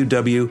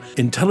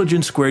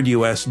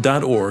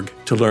www.intelligencesquaredus.org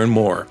to learn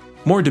more.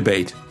 More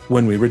debate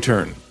when we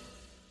return.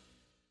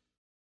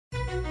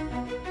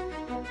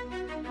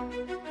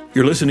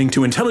 You're listening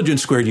to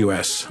Intelligence Squared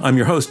US. I'm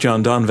your host,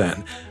 John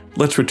Donvan.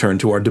 Let's return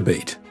to our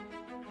debate.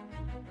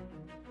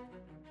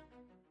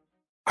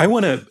 I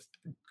want to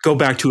go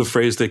back to a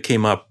phrase that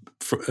came up,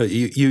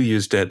 you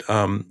used at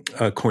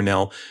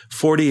Cornell,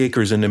 40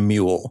 acres and a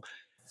mule.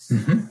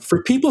 Mm-hmm.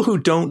 For people who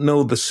don't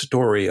know the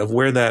story of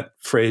where that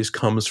phrase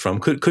comes from,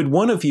 could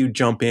one of you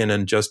jump in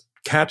and just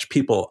catch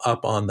people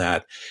up on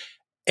that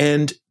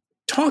and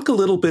talk a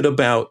little bit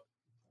about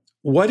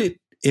what it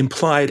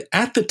implied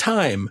at the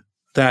time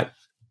that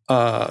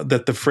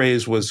the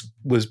phrase was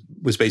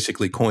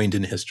basically coined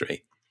in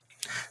history?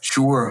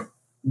 Sure.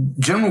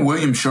 General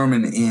William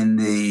Sherman in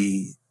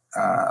the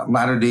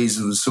latter days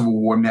of the Civil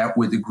War met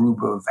with a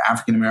group of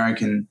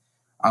African-American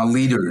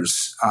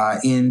leaders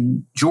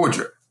in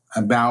Georgia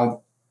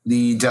about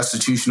the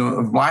destitution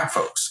of Black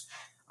folks,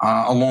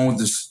 along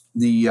with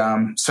the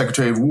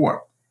Secretary of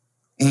War,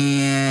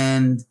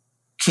 and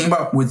came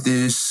up with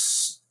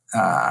this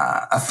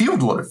a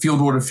field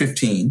order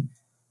 15,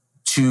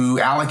 to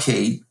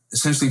allocate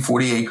essentially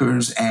 40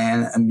 acres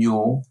and a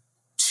mule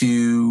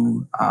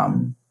to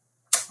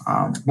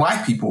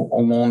Black people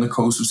along the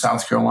coast of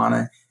South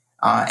Carolina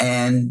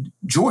and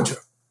Georgia.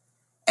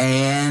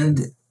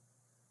 And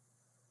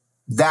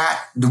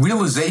that the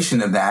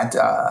realization of that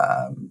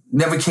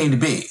never came to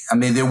be. I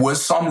mean, there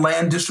was some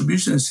land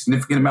distribution, a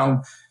significant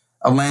amount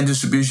of land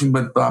distribution,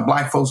 but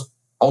Black folks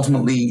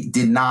ultimately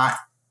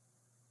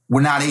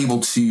were not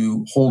able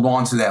to hold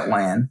on to that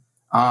land.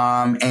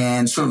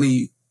 And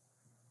certainly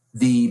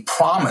the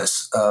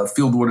promise of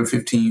Field Order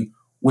 15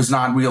 was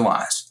not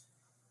realized.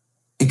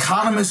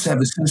 Economists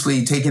have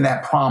essentially taken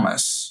that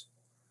promise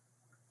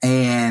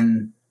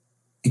and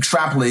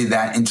extrapolated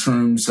that in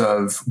terms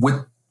of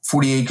what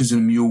 40 acres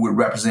and a mule would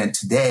represent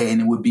today,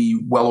 and it would be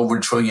well over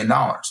 $1 trillion.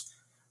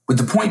 But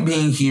the point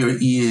being here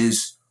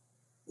is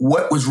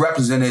what was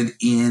represented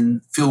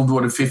in Field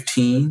Order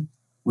 15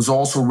 was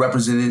also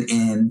represented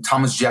in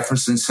Thomas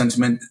Jefferson's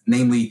sentiment,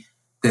 namely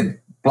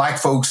that Black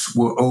folks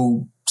were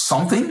owed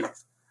something.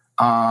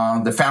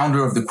 The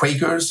founder of the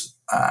Quakers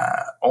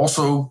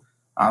also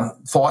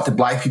thought that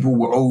Black people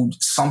were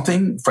owed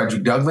something.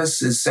 Frederick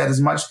Douglass has said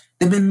as much.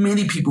 There have been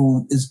many people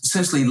who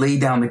essentially laid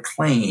down the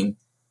claim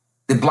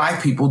that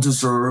Black people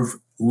deserve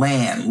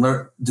land,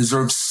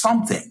 deserve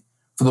something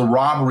for the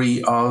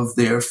robbery of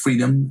their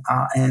freedom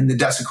and the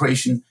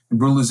desecration and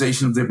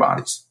brutalization of their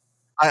bodies.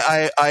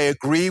 I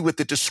agree with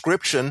the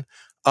description.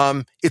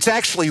 It's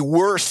actually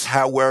worse,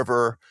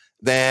 however,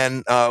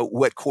 than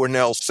what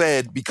Cornell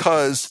said,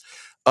 because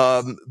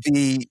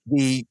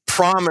the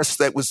promise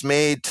that was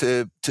made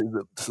to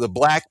the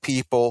Black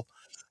people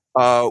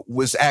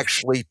was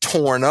actually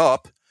torn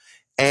up,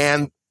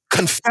 and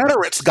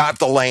Confederates got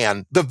the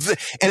land.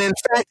 And in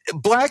fact,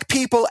 Black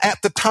people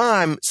at the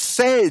time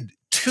said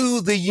to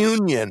the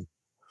Union,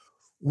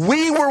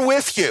 "We were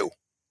with you.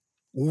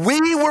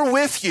 We were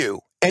with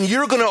you, and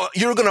you're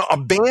gonna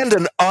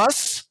abandon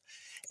us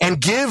and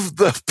give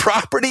the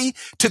property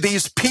to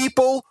these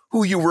people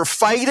who you were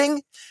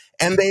fighting."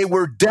 And they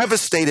were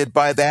devastated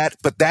by that,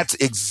 but that's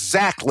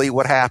exactly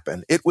what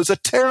happened. It was a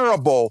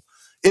terrible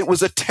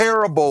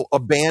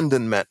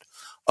abandonment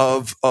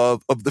of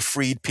the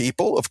freed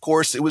people. Of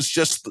course, it was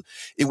just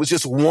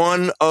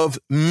one of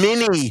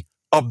many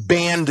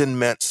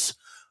abandonments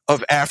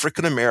of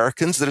African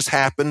Americans that has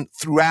happened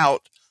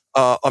throughout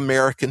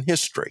American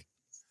history.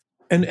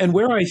 And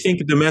where I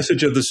think the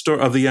message of the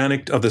story of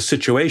the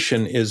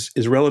situation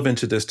is relevant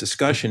to this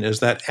discussion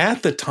is that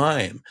at the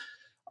time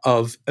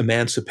of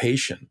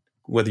emancipation,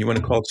 whether you want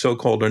to call it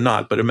so-called or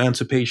not, but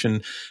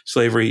emancipation,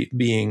 slavery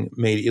being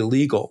made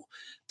illegal,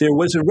 there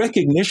was a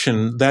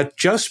recognition that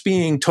just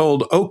being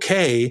told,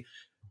 okay,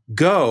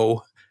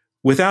 go,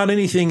 without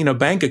anything in a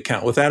bank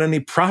account, without any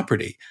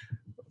property,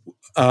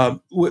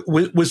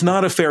 was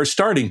not a fair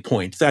starting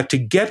point. That to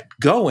get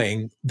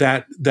going,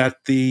 that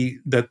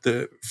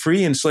the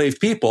free enslaved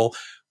people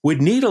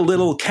would need a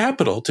little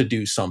capital to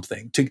do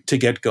something to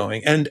get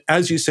going. And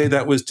as you say,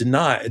 that was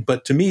denied.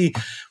 But to me,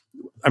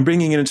 I'm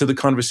bringing it into the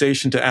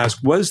conversation to ask: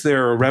 was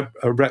there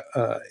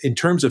in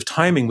terms of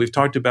timing? We've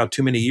talked about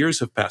too many years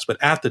have passed, but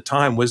at the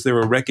time, was there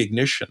a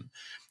recognition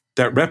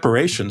that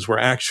reparations were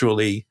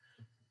actually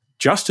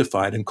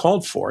justified and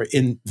called for,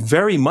 in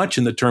very much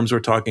in the terms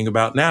we're talking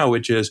about now,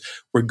 which is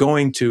we're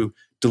going to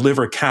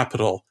deliver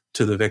capital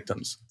to the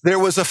victims? There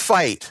was a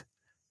fight.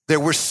 There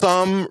were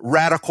some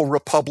radical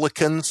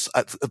Republicans,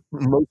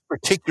 most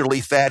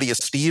particularly Thaddeus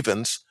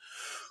Stevens,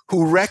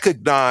 who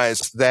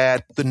recognized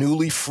that the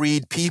newly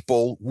freed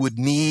people would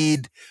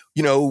need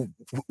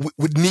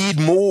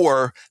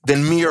more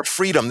than mere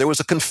freedom. There was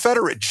a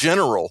Confederate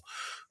general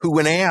who,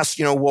 when asked,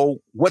 well,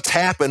 what's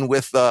happened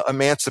with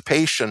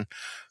emancipation,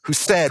 who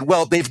said,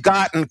 well, they've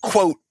gotten,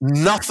 quote,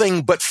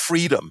 nothing but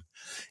freedom.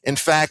 In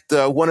fact,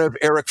 one of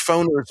Eric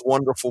Foner's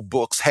wonderful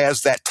books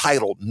has that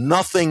title,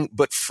 Nothing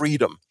But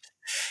Freedom.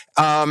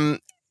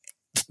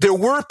 There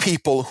were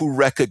people who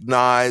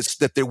recognized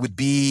that there would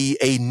be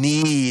a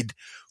need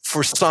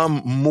for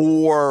some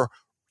more,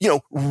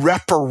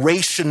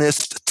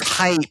 reparationist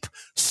type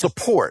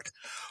support.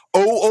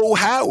 O.O.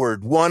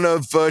 Howard, one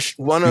of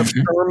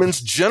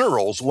Sherman's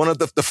generals, one of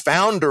the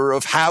founder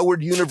of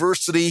Howard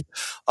University,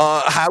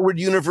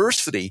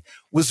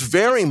 was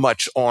very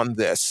much on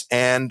this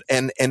and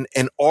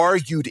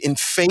argued in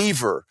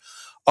favor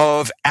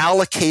of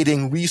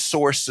allocating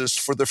resources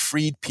for the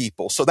freed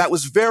people. So that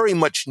was very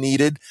much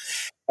needed,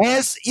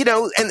 as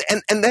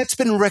and that's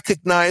been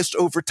recognized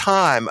over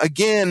time.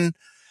 Again,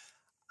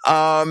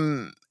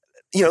 that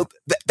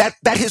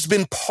has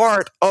been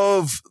part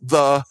of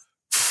the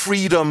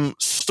freedom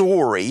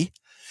story,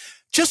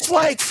 just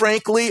like,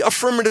 frankly,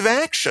 affirmative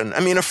action. I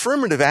mean,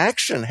 affirmative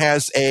action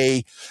has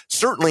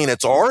certainly in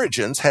its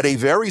origins, had a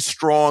very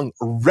strong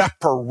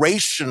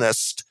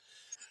reparationist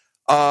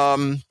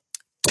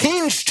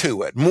tinge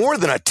to it, more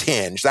than a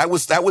tinge. That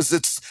was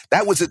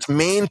its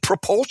main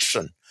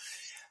propulsion.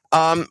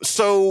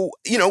 So,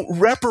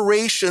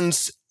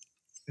 reparations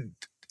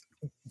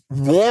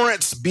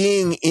warrants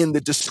being in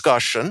the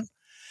discussion.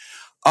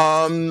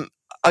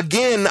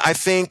 Again, I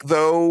think,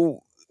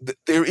 though,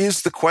 there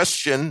is the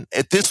question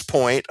at this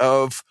point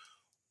of,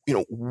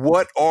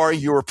 what are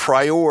your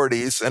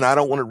priorities? And I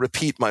don't want to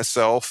repeat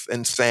myself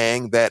in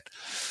saying that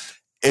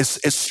as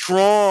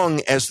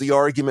strong as the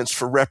arguments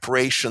for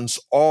reparations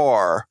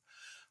are,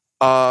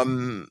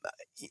 in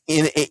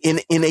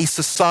a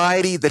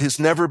society that has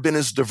never been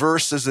as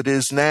diverse as it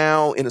is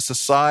now, in a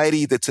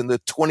society that's in the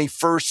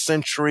 21st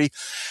century,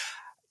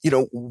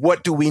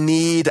 what do we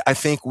need? I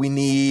think we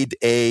need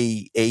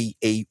a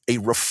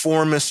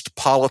reformist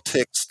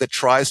politics that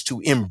tries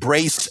to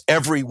embrace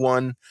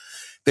everyone,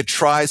 that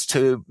tries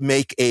to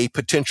make a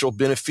potential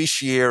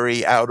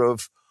beneficiary out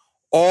of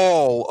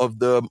all of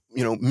the,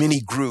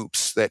 many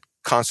groups that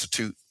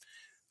constitute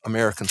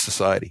American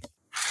society.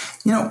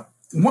 Randall,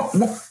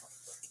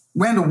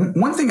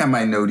 one thing I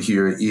might note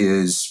here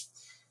is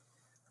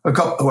a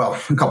couple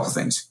of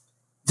things.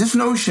 This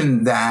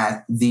notion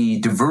that the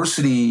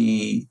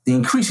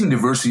increasing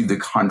diversity of the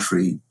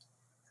country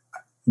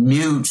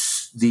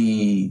mutes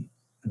the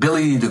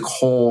ability to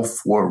call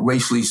for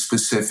racially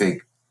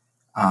specific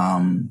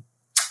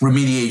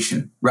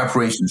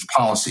reparations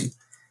policy,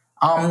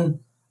 I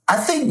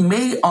think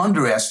may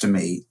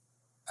underestimate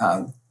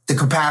the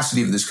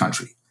capacity of this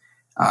country.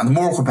 the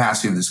moral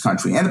capacity of this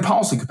country and the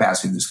policy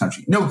capacity of this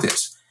country. Note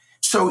this.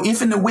 So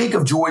if in the wake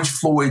of George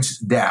Floyd's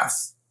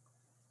death,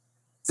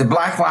 the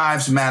Black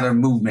Lives Matter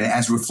movement,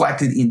 as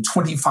reflected in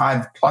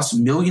 25 plus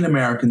million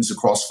Americans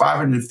across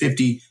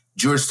 550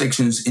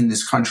 jurisdictions in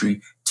this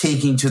country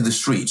taking to the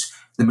streets,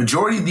 the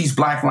majority of these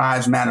Black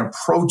Lives Matter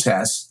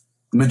protests,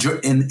 in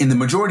the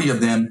majority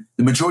of them,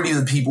 the majority of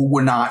the people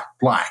were not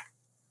Black.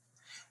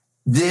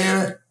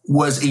 There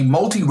was a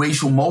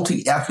multiracial,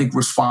 multi-ethnic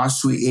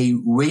response to a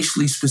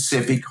racially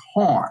specific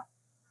harm,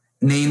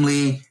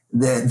 namely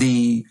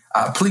the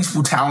police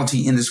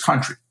brutality in this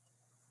country.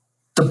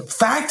 The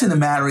fact of the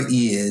matter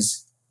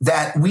is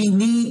that we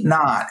need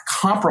not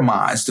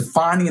compromise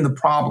defining the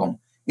problem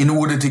in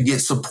order to get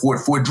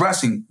support for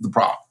addressing the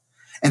problem.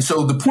 And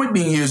so the point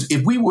being here is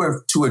if we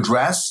were to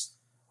address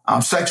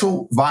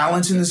sexual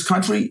violence in this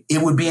country,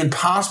 it would be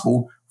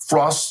impossible for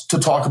us to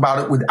talk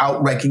about it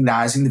without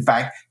recognizing the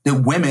fact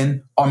that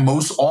women are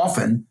most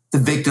often the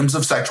victims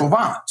of sexual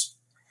violence.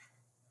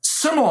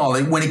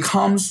 Similarly, when it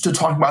comes to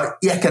talking about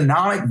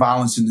economic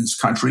violence in this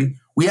country,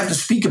 we have to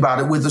speak about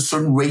it with a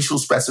certain racial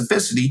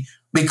specificity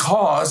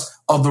because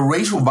of the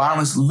racial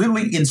violence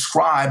literally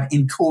inscribed,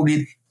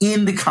 encoded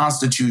in the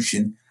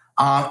Constitution,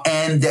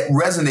 and that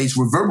resonates,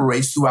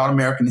 reverberates throughout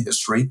American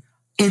history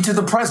into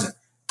the present.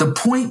 The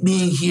point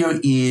being here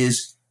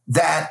is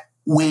that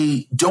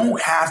we don't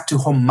have to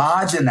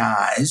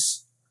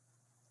homogenize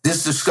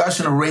this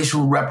discussion of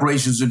racial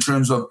reparations in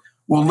terms of,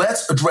 well,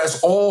 let's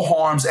address all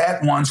harms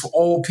at once for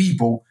all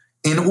people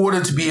in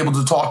order to be able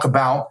to talk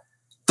about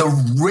the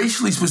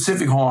racially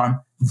specific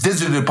harm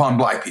visited upon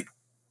Black people.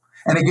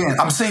 And again,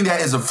 I'm saying that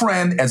as a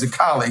friend, as a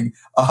colleague,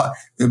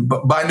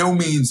 but by no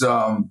means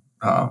an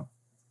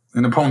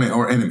opponent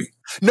or enemy.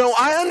 No,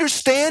 I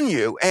understand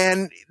you.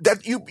 And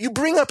that you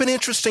bring up an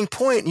interesting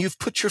point, and you've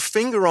put your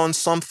finger on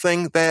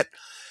something that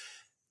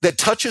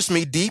touches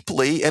me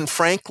deeply. And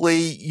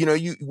frankly,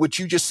 what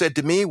you just said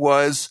to me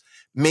was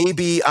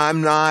maybe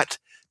I'm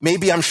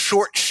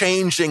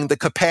shortchanging the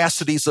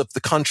capacities of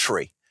the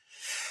country.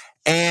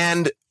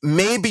 And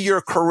maybe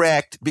you're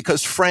correct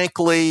because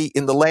frankly,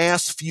 in the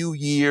last few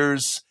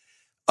years,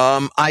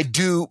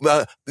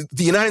 the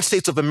United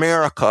States of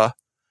America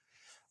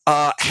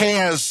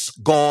has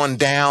gone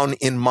down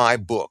in my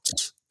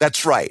books.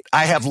 That's right.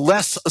 I have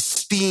less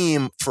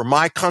esteem for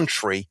my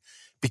country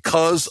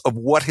because of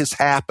what has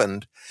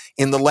happened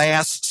in the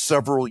last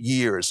several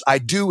years.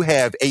 I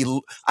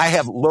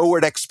have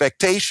lowered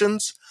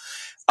expectations.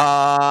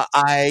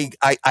 I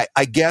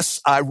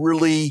guess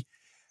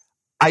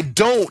I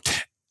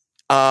don't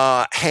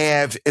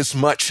have as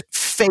much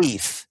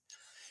faith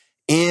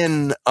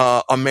in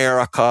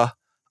America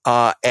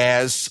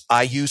as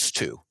I used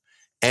to.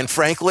 And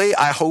frankly,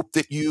 I hope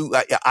that you're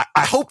right.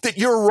 I hope that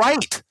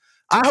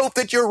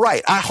you're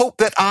right. I hope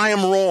that I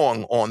am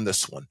wrong on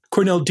this one.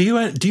 Cornel, do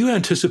you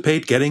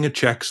anticipate getting a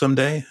check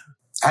someday?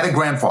 I had a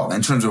grandfather,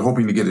 in terms of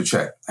hoping to get a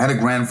check. I had a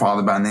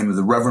grandfather by the name of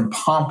the Reverend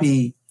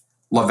Pompey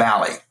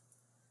LaValle,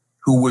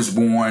 who was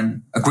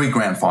born, a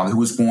great-grandfather who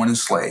was born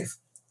enslaved.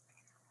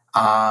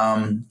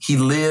 He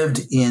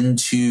lived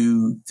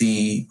into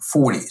the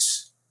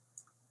 40s.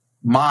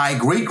 My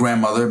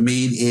great-grandmother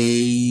made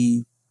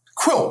a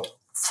quilt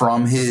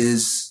from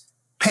his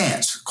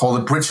pants called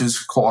a breeches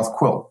cloth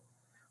quilt.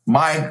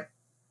 My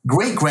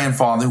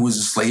great-grandfather, who was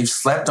a slave,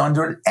 slept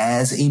under it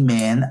as a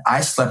man.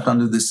 I slept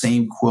under the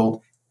same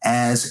quilt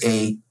as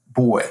a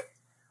boy.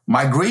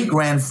 My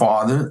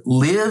great-grandfather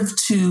lived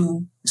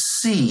to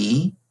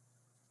see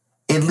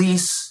at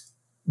least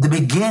the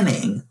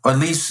beginning, or at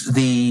least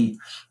the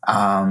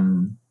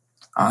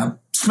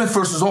Smith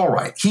versus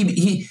Allwright.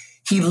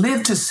 He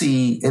lived to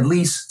see at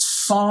least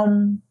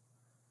some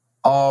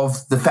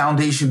of the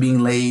foundation being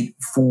laid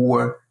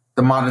for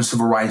the modern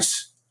civil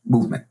rights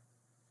movement.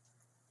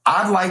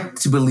 I'd like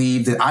to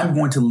believe that I'm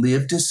going to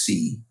live to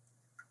see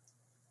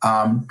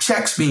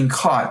checks being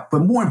cut, but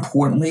more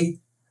importantly,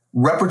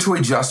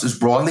 reparatory justice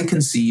broadly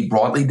conceived,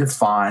 broadly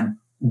defined,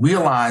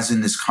 realized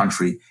in this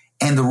country,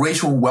 and the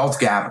racial wealth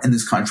gap in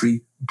this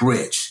country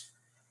bridged.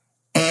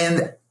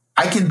 And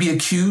I can be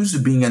accused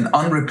of being an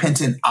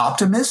unrepentant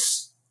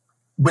optimist,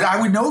 but I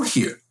would note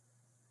here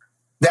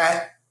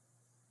that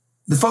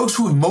the folks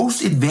who have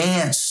most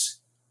advanced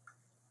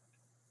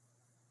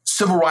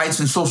civil rights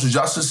and social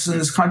justice in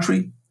this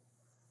country,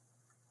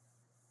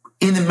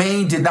 in the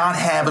main, did not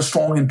have a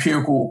strong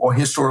empirical or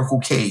historical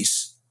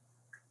case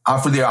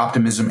for their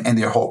optimism and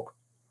their hope.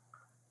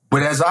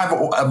 But as I've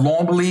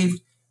long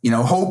believed,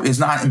 hope is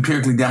not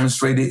empirically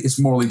demonstrated, it's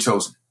morally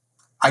chosen.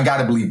 I got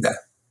to believe that.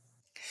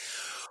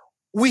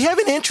 We have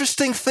an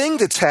interesting thing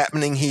that's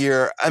happening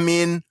here. I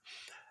mean,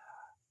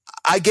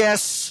 I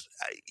guess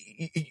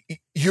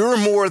you're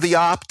more the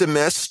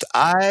optimist.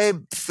 I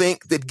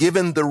think that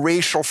given the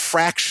racial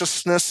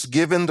fractiousness,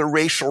 given the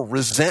racial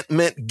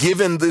resentment,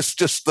 given this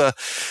just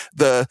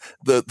the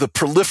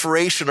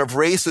proliferation of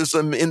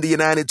racism in the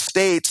United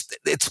States,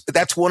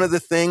 that's one of the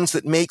things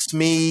that makes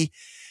me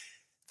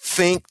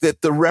think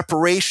that the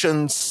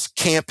reparations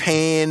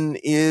campaign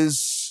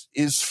is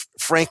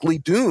frankly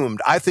doomed.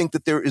 I think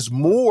that there is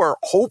more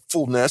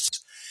hopefulness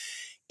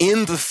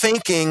in the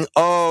thinking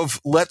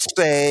of, let's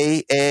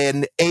say,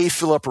 an A.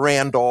 Philip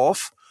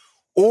Randolph,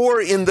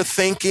 or in the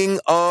thinking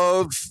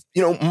of,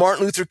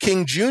 Martin Luther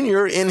King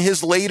Jr. in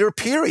his later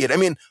period. I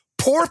mean,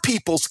 Poor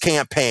People's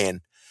Campaign,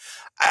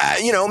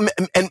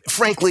 and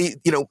frankly,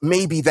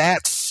 maybe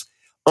that's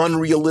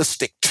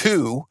unrealistic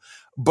too.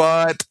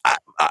 But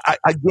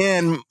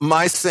again,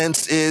 my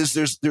sense is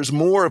there's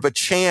more of a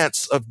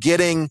chance of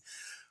getting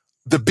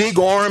the big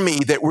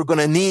army that we're going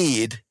to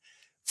need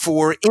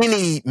for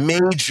any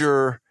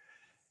major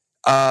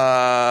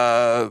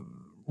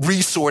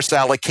resource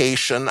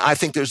allocation. I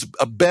think there's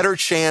a better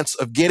chance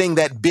of getting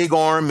that big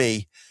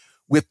army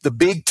with the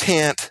big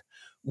tent,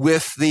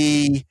 with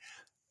the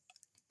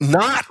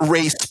not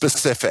race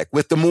specific,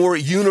 with the more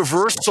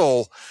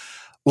universal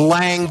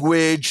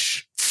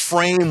language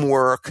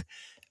framework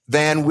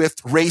than with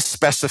race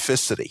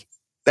specificity.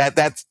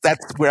 That's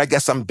where I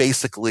guess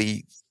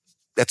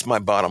that's my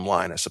bottom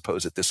line, I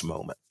suppose, at this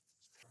moment.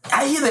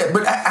 I hear that,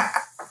 but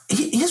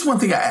here's one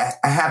thing I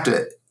have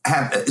to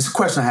have. It's a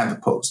question I have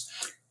to pose.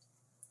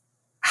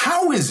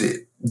 How is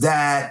it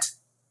that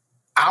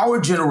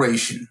our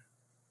generation,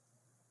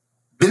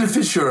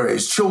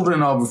 beneficiaries,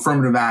 children of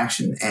affirmative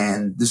action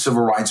and the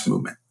civil rights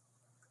movement,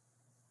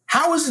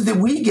 how is it that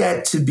we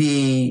get to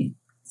be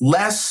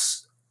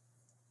less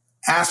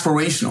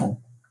aspirational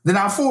than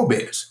our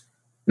forebears?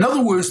 In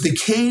other words, the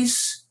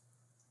case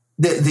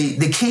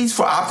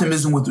for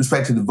optimism with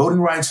respect to the Voting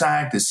Rights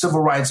Act, the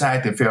Civil Rights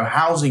Act, the Fair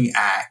Housing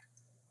Act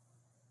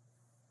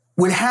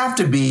would have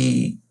to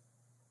be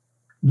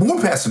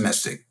more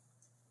pessimistic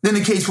than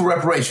the case for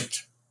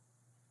reparations,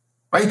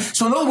 right?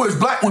 So in other words,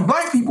 when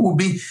black people will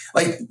be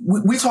like,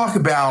 we talk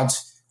about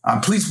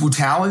police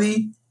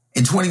brutality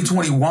in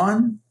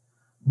 2021,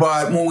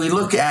 but when we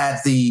look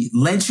at the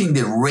lynching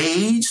that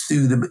raged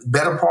through the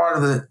better part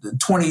of the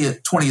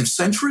 20th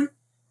century,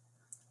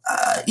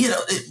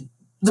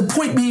 the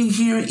point being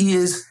here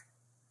is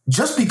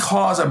just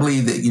because I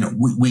believe that,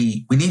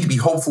 we need to be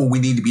hopeful, we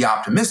need to be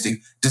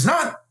optimistic, does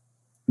not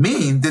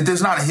mean that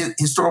there's not a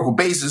historical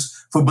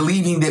basis for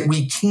believing that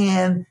we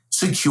can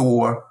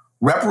secure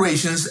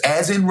reparations,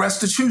 as in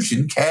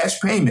restitution, cash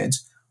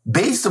payments,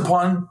 based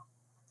upon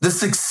the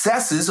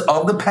successes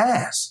of the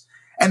past.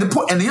 And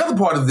the other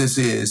part of this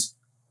is,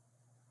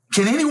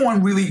 can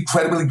anyone really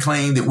credibly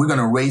claim that we're going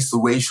to erase the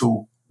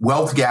racial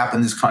wealth gap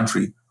in this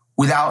country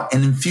without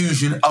an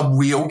infusion of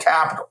real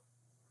capital?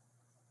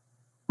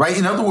 Right?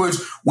 In other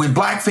words, when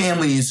white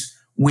families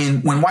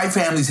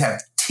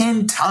have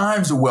 10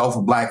 times the wealth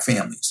of black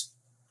families,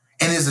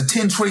 and there's a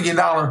 $10 trillion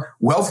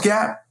wealth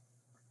gap,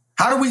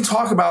 how do we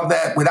talk about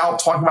that without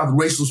talking about the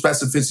racial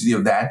specificity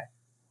of that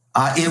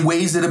in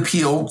ways that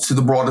appeal to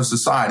the broader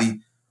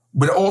society,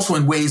 but also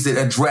in ways that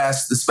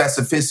address the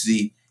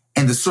specificity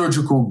and the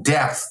surgical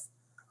depth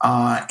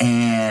of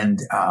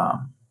the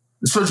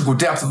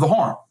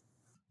harm?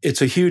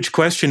 It's a huge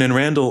question. And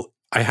Randall,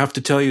 I have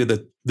to tell you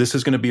that this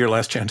is going to be your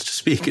last chance to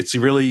speak. It's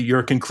really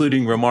your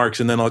concluding remarks,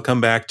 and then I'll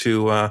come back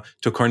to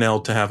Cornel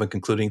to have a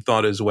concluding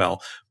thought as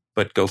well.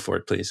 But go for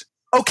it, please.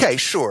 Okay,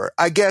 sure.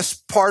 I guess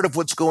part of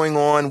what's going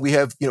on, we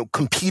have,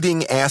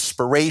 competing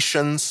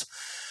aspirations.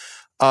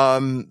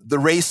 The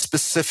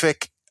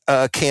race-specific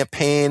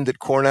campaign that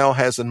Cornel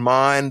has in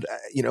mind,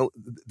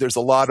 there's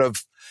a lot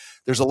of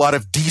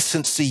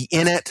decency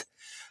in it.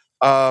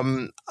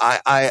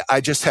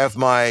 I just have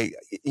my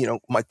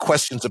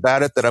questions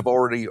about it that I've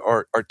already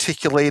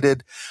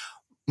articulated.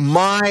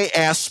 My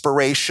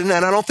aspiration,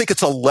 and I don't think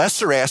it's a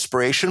lesser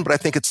aspiration, but I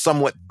think it's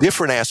somewhat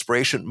different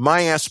aspiration.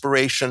 My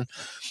aspiration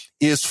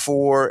is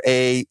for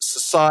a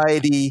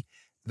society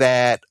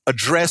that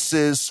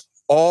addresses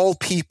all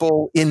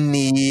people in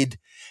need,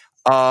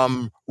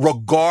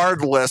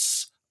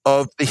 regardless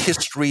of the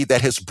history that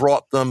has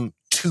brought them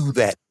to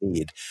that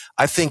need.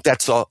 I think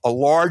that's a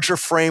larger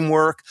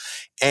framework,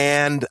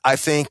 and I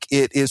think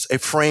it is a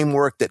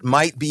framework that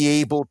might be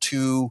able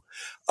to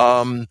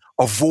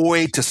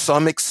avoid, to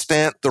some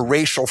extent, the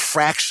racial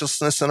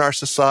fractiousness in our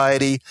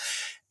society.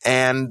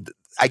 And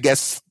I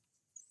guess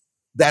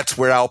that's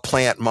where I'll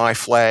plant my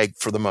flag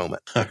for the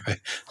moment. All right.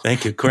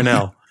 Thank you.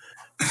 Cornel.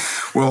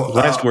 Well,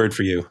 last word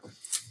for you.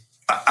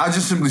 I'll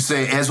just simply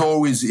say, as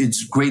always,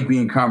 it's great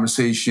being in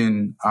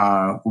conversation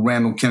with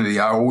Randall Kennedy.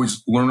 I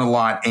always learn a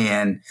lot,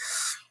 and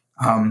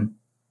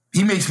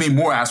he makes me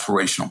more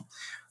aspirational.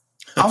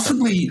 I'll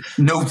simply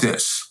note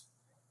this,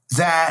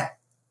 that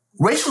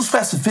racial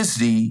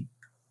specificity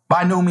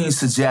by no means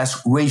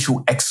suggests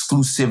racial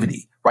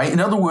exclusivity, right? In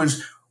other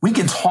words, we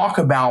can talk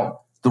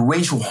about the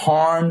racial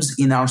harms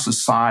in our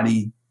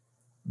society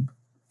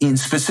in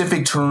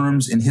specific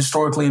terms, in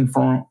historically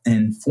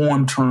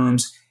informed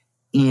terms,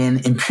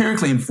 in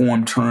empirically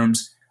informed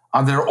terms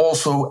that are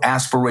also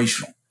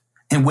aspirational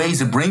in ways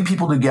that bring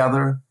people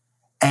together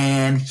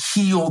and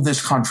heal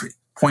this country.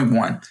 Point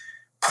one.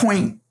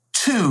 Point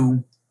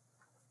two,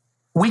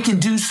 we can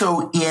do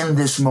so in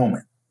this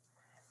moment.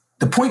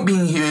 The point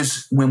being here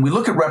is when we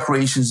look at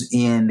reparations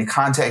in the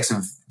context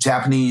of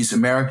Japanese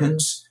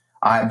Americans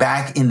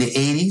back in the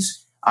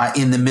 80s,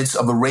 in the midst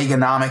of a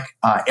Reaganomic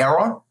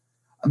era.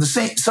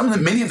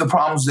 Many of the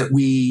problems that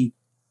we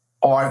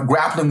are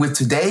grappling with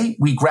today,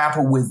 we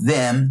grapple with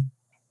them,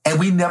 and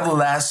we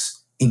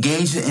nevertheless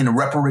engaged in a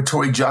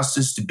reparatory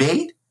justice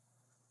debate,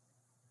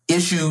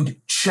 issued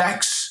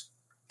checks,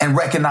 and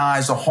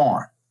recognized the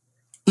harm.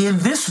 In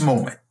this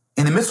moment,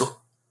 in the midst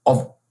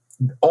of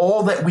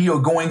all that we are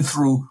going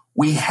through,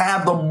 we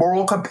have the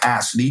moral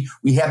capacity,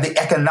 we have the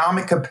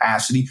economic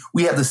capacity,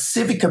 we have the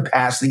civic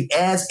capacity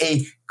as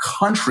a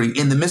country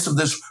in the midst of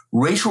this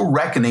racial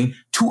reckoning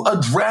to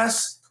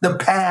address the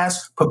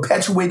past,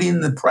 perpetuating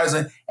the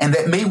present, and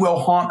that may well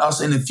haunt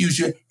us in the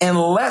future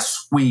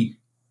unless we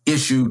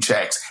issue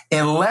checks,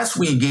 unless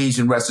we engage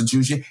in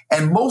restitution,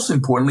 and most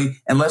importantly,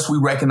 unless we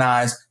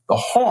recognize the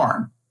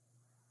harm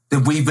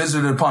that we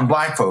visited upon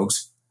Black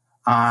folks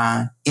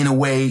in a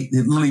way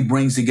that really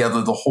brings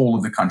together the whole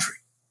of the country.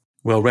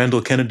 Well,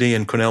 Randall Kennedy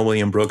and Cornell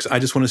William Brooks, I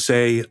just want to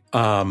say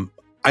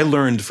I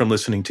learned from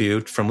listening to you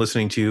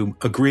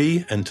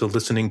agree and to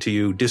listening to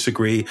you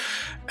disagree.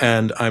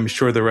 And I'm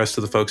sure the rest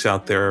of the folks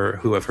out there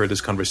who have heard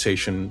this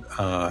conversation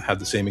have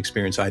the same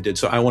experience I did.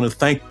 So I want to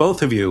thank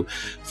both of you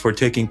for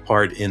taking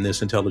part in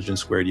this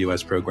Intelligence Squared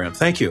US program.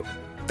 Thank you.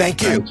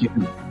 Thank you. Thank you.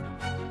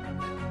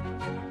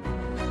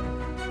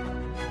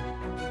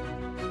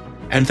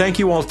 And thank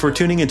you all for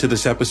tuning into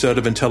this episode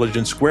of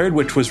Intelligence Squared,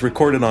 which was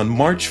recorded on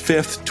March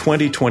 5th,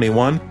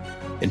 2021.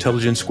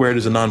 Intelligence Squared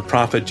is a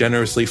nonprofit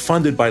generously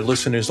funded by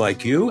listeners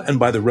like you and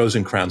by the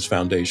Rosencrantz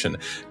Foundation.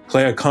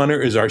 Claire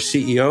Connor is our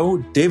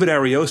CEO. David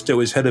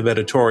Ariosto is head of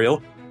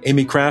editorial.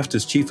 Amy Kraft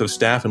is chief of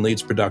staff and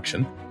leads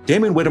production.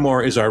 Damon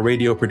Whittemore is our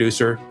radio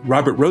producer.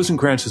 Robert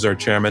Rosencrantz is our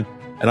chairman.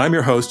 And I'm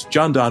your host,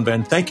 John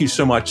Donvan. Thank you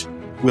so much.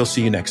 We'll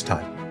see you next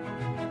time.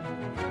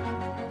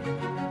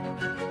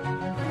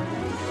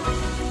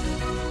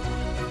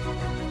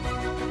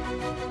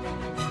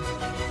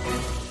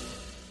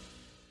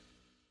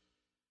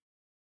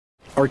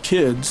 Our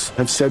kids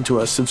have said to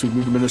us since we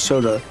moved to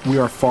Minnesota, we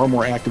are far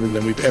more active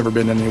than we've ever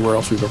been anywhere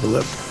else we've ever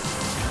lived.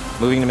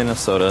 Moving to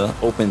Minnesota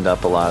opened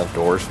up a lot of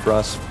doors for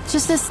us.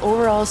 Just this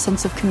overall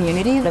sense of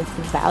community, of the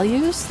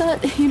values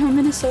that,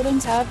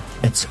 Minnesotans have.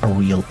 It's a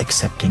real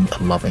accepting,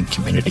 loving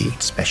community,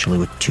 especially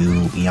with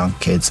 2 young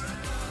kids.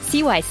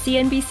 See why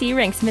CNBC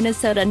ranks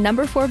Minnesota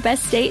number 4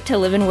 best state to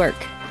live and work.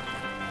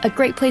 A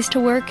great place to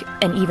work,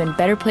 an even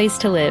better place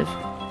to live.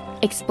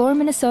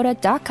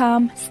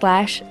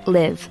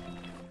 ExploreMinnesota.com/live.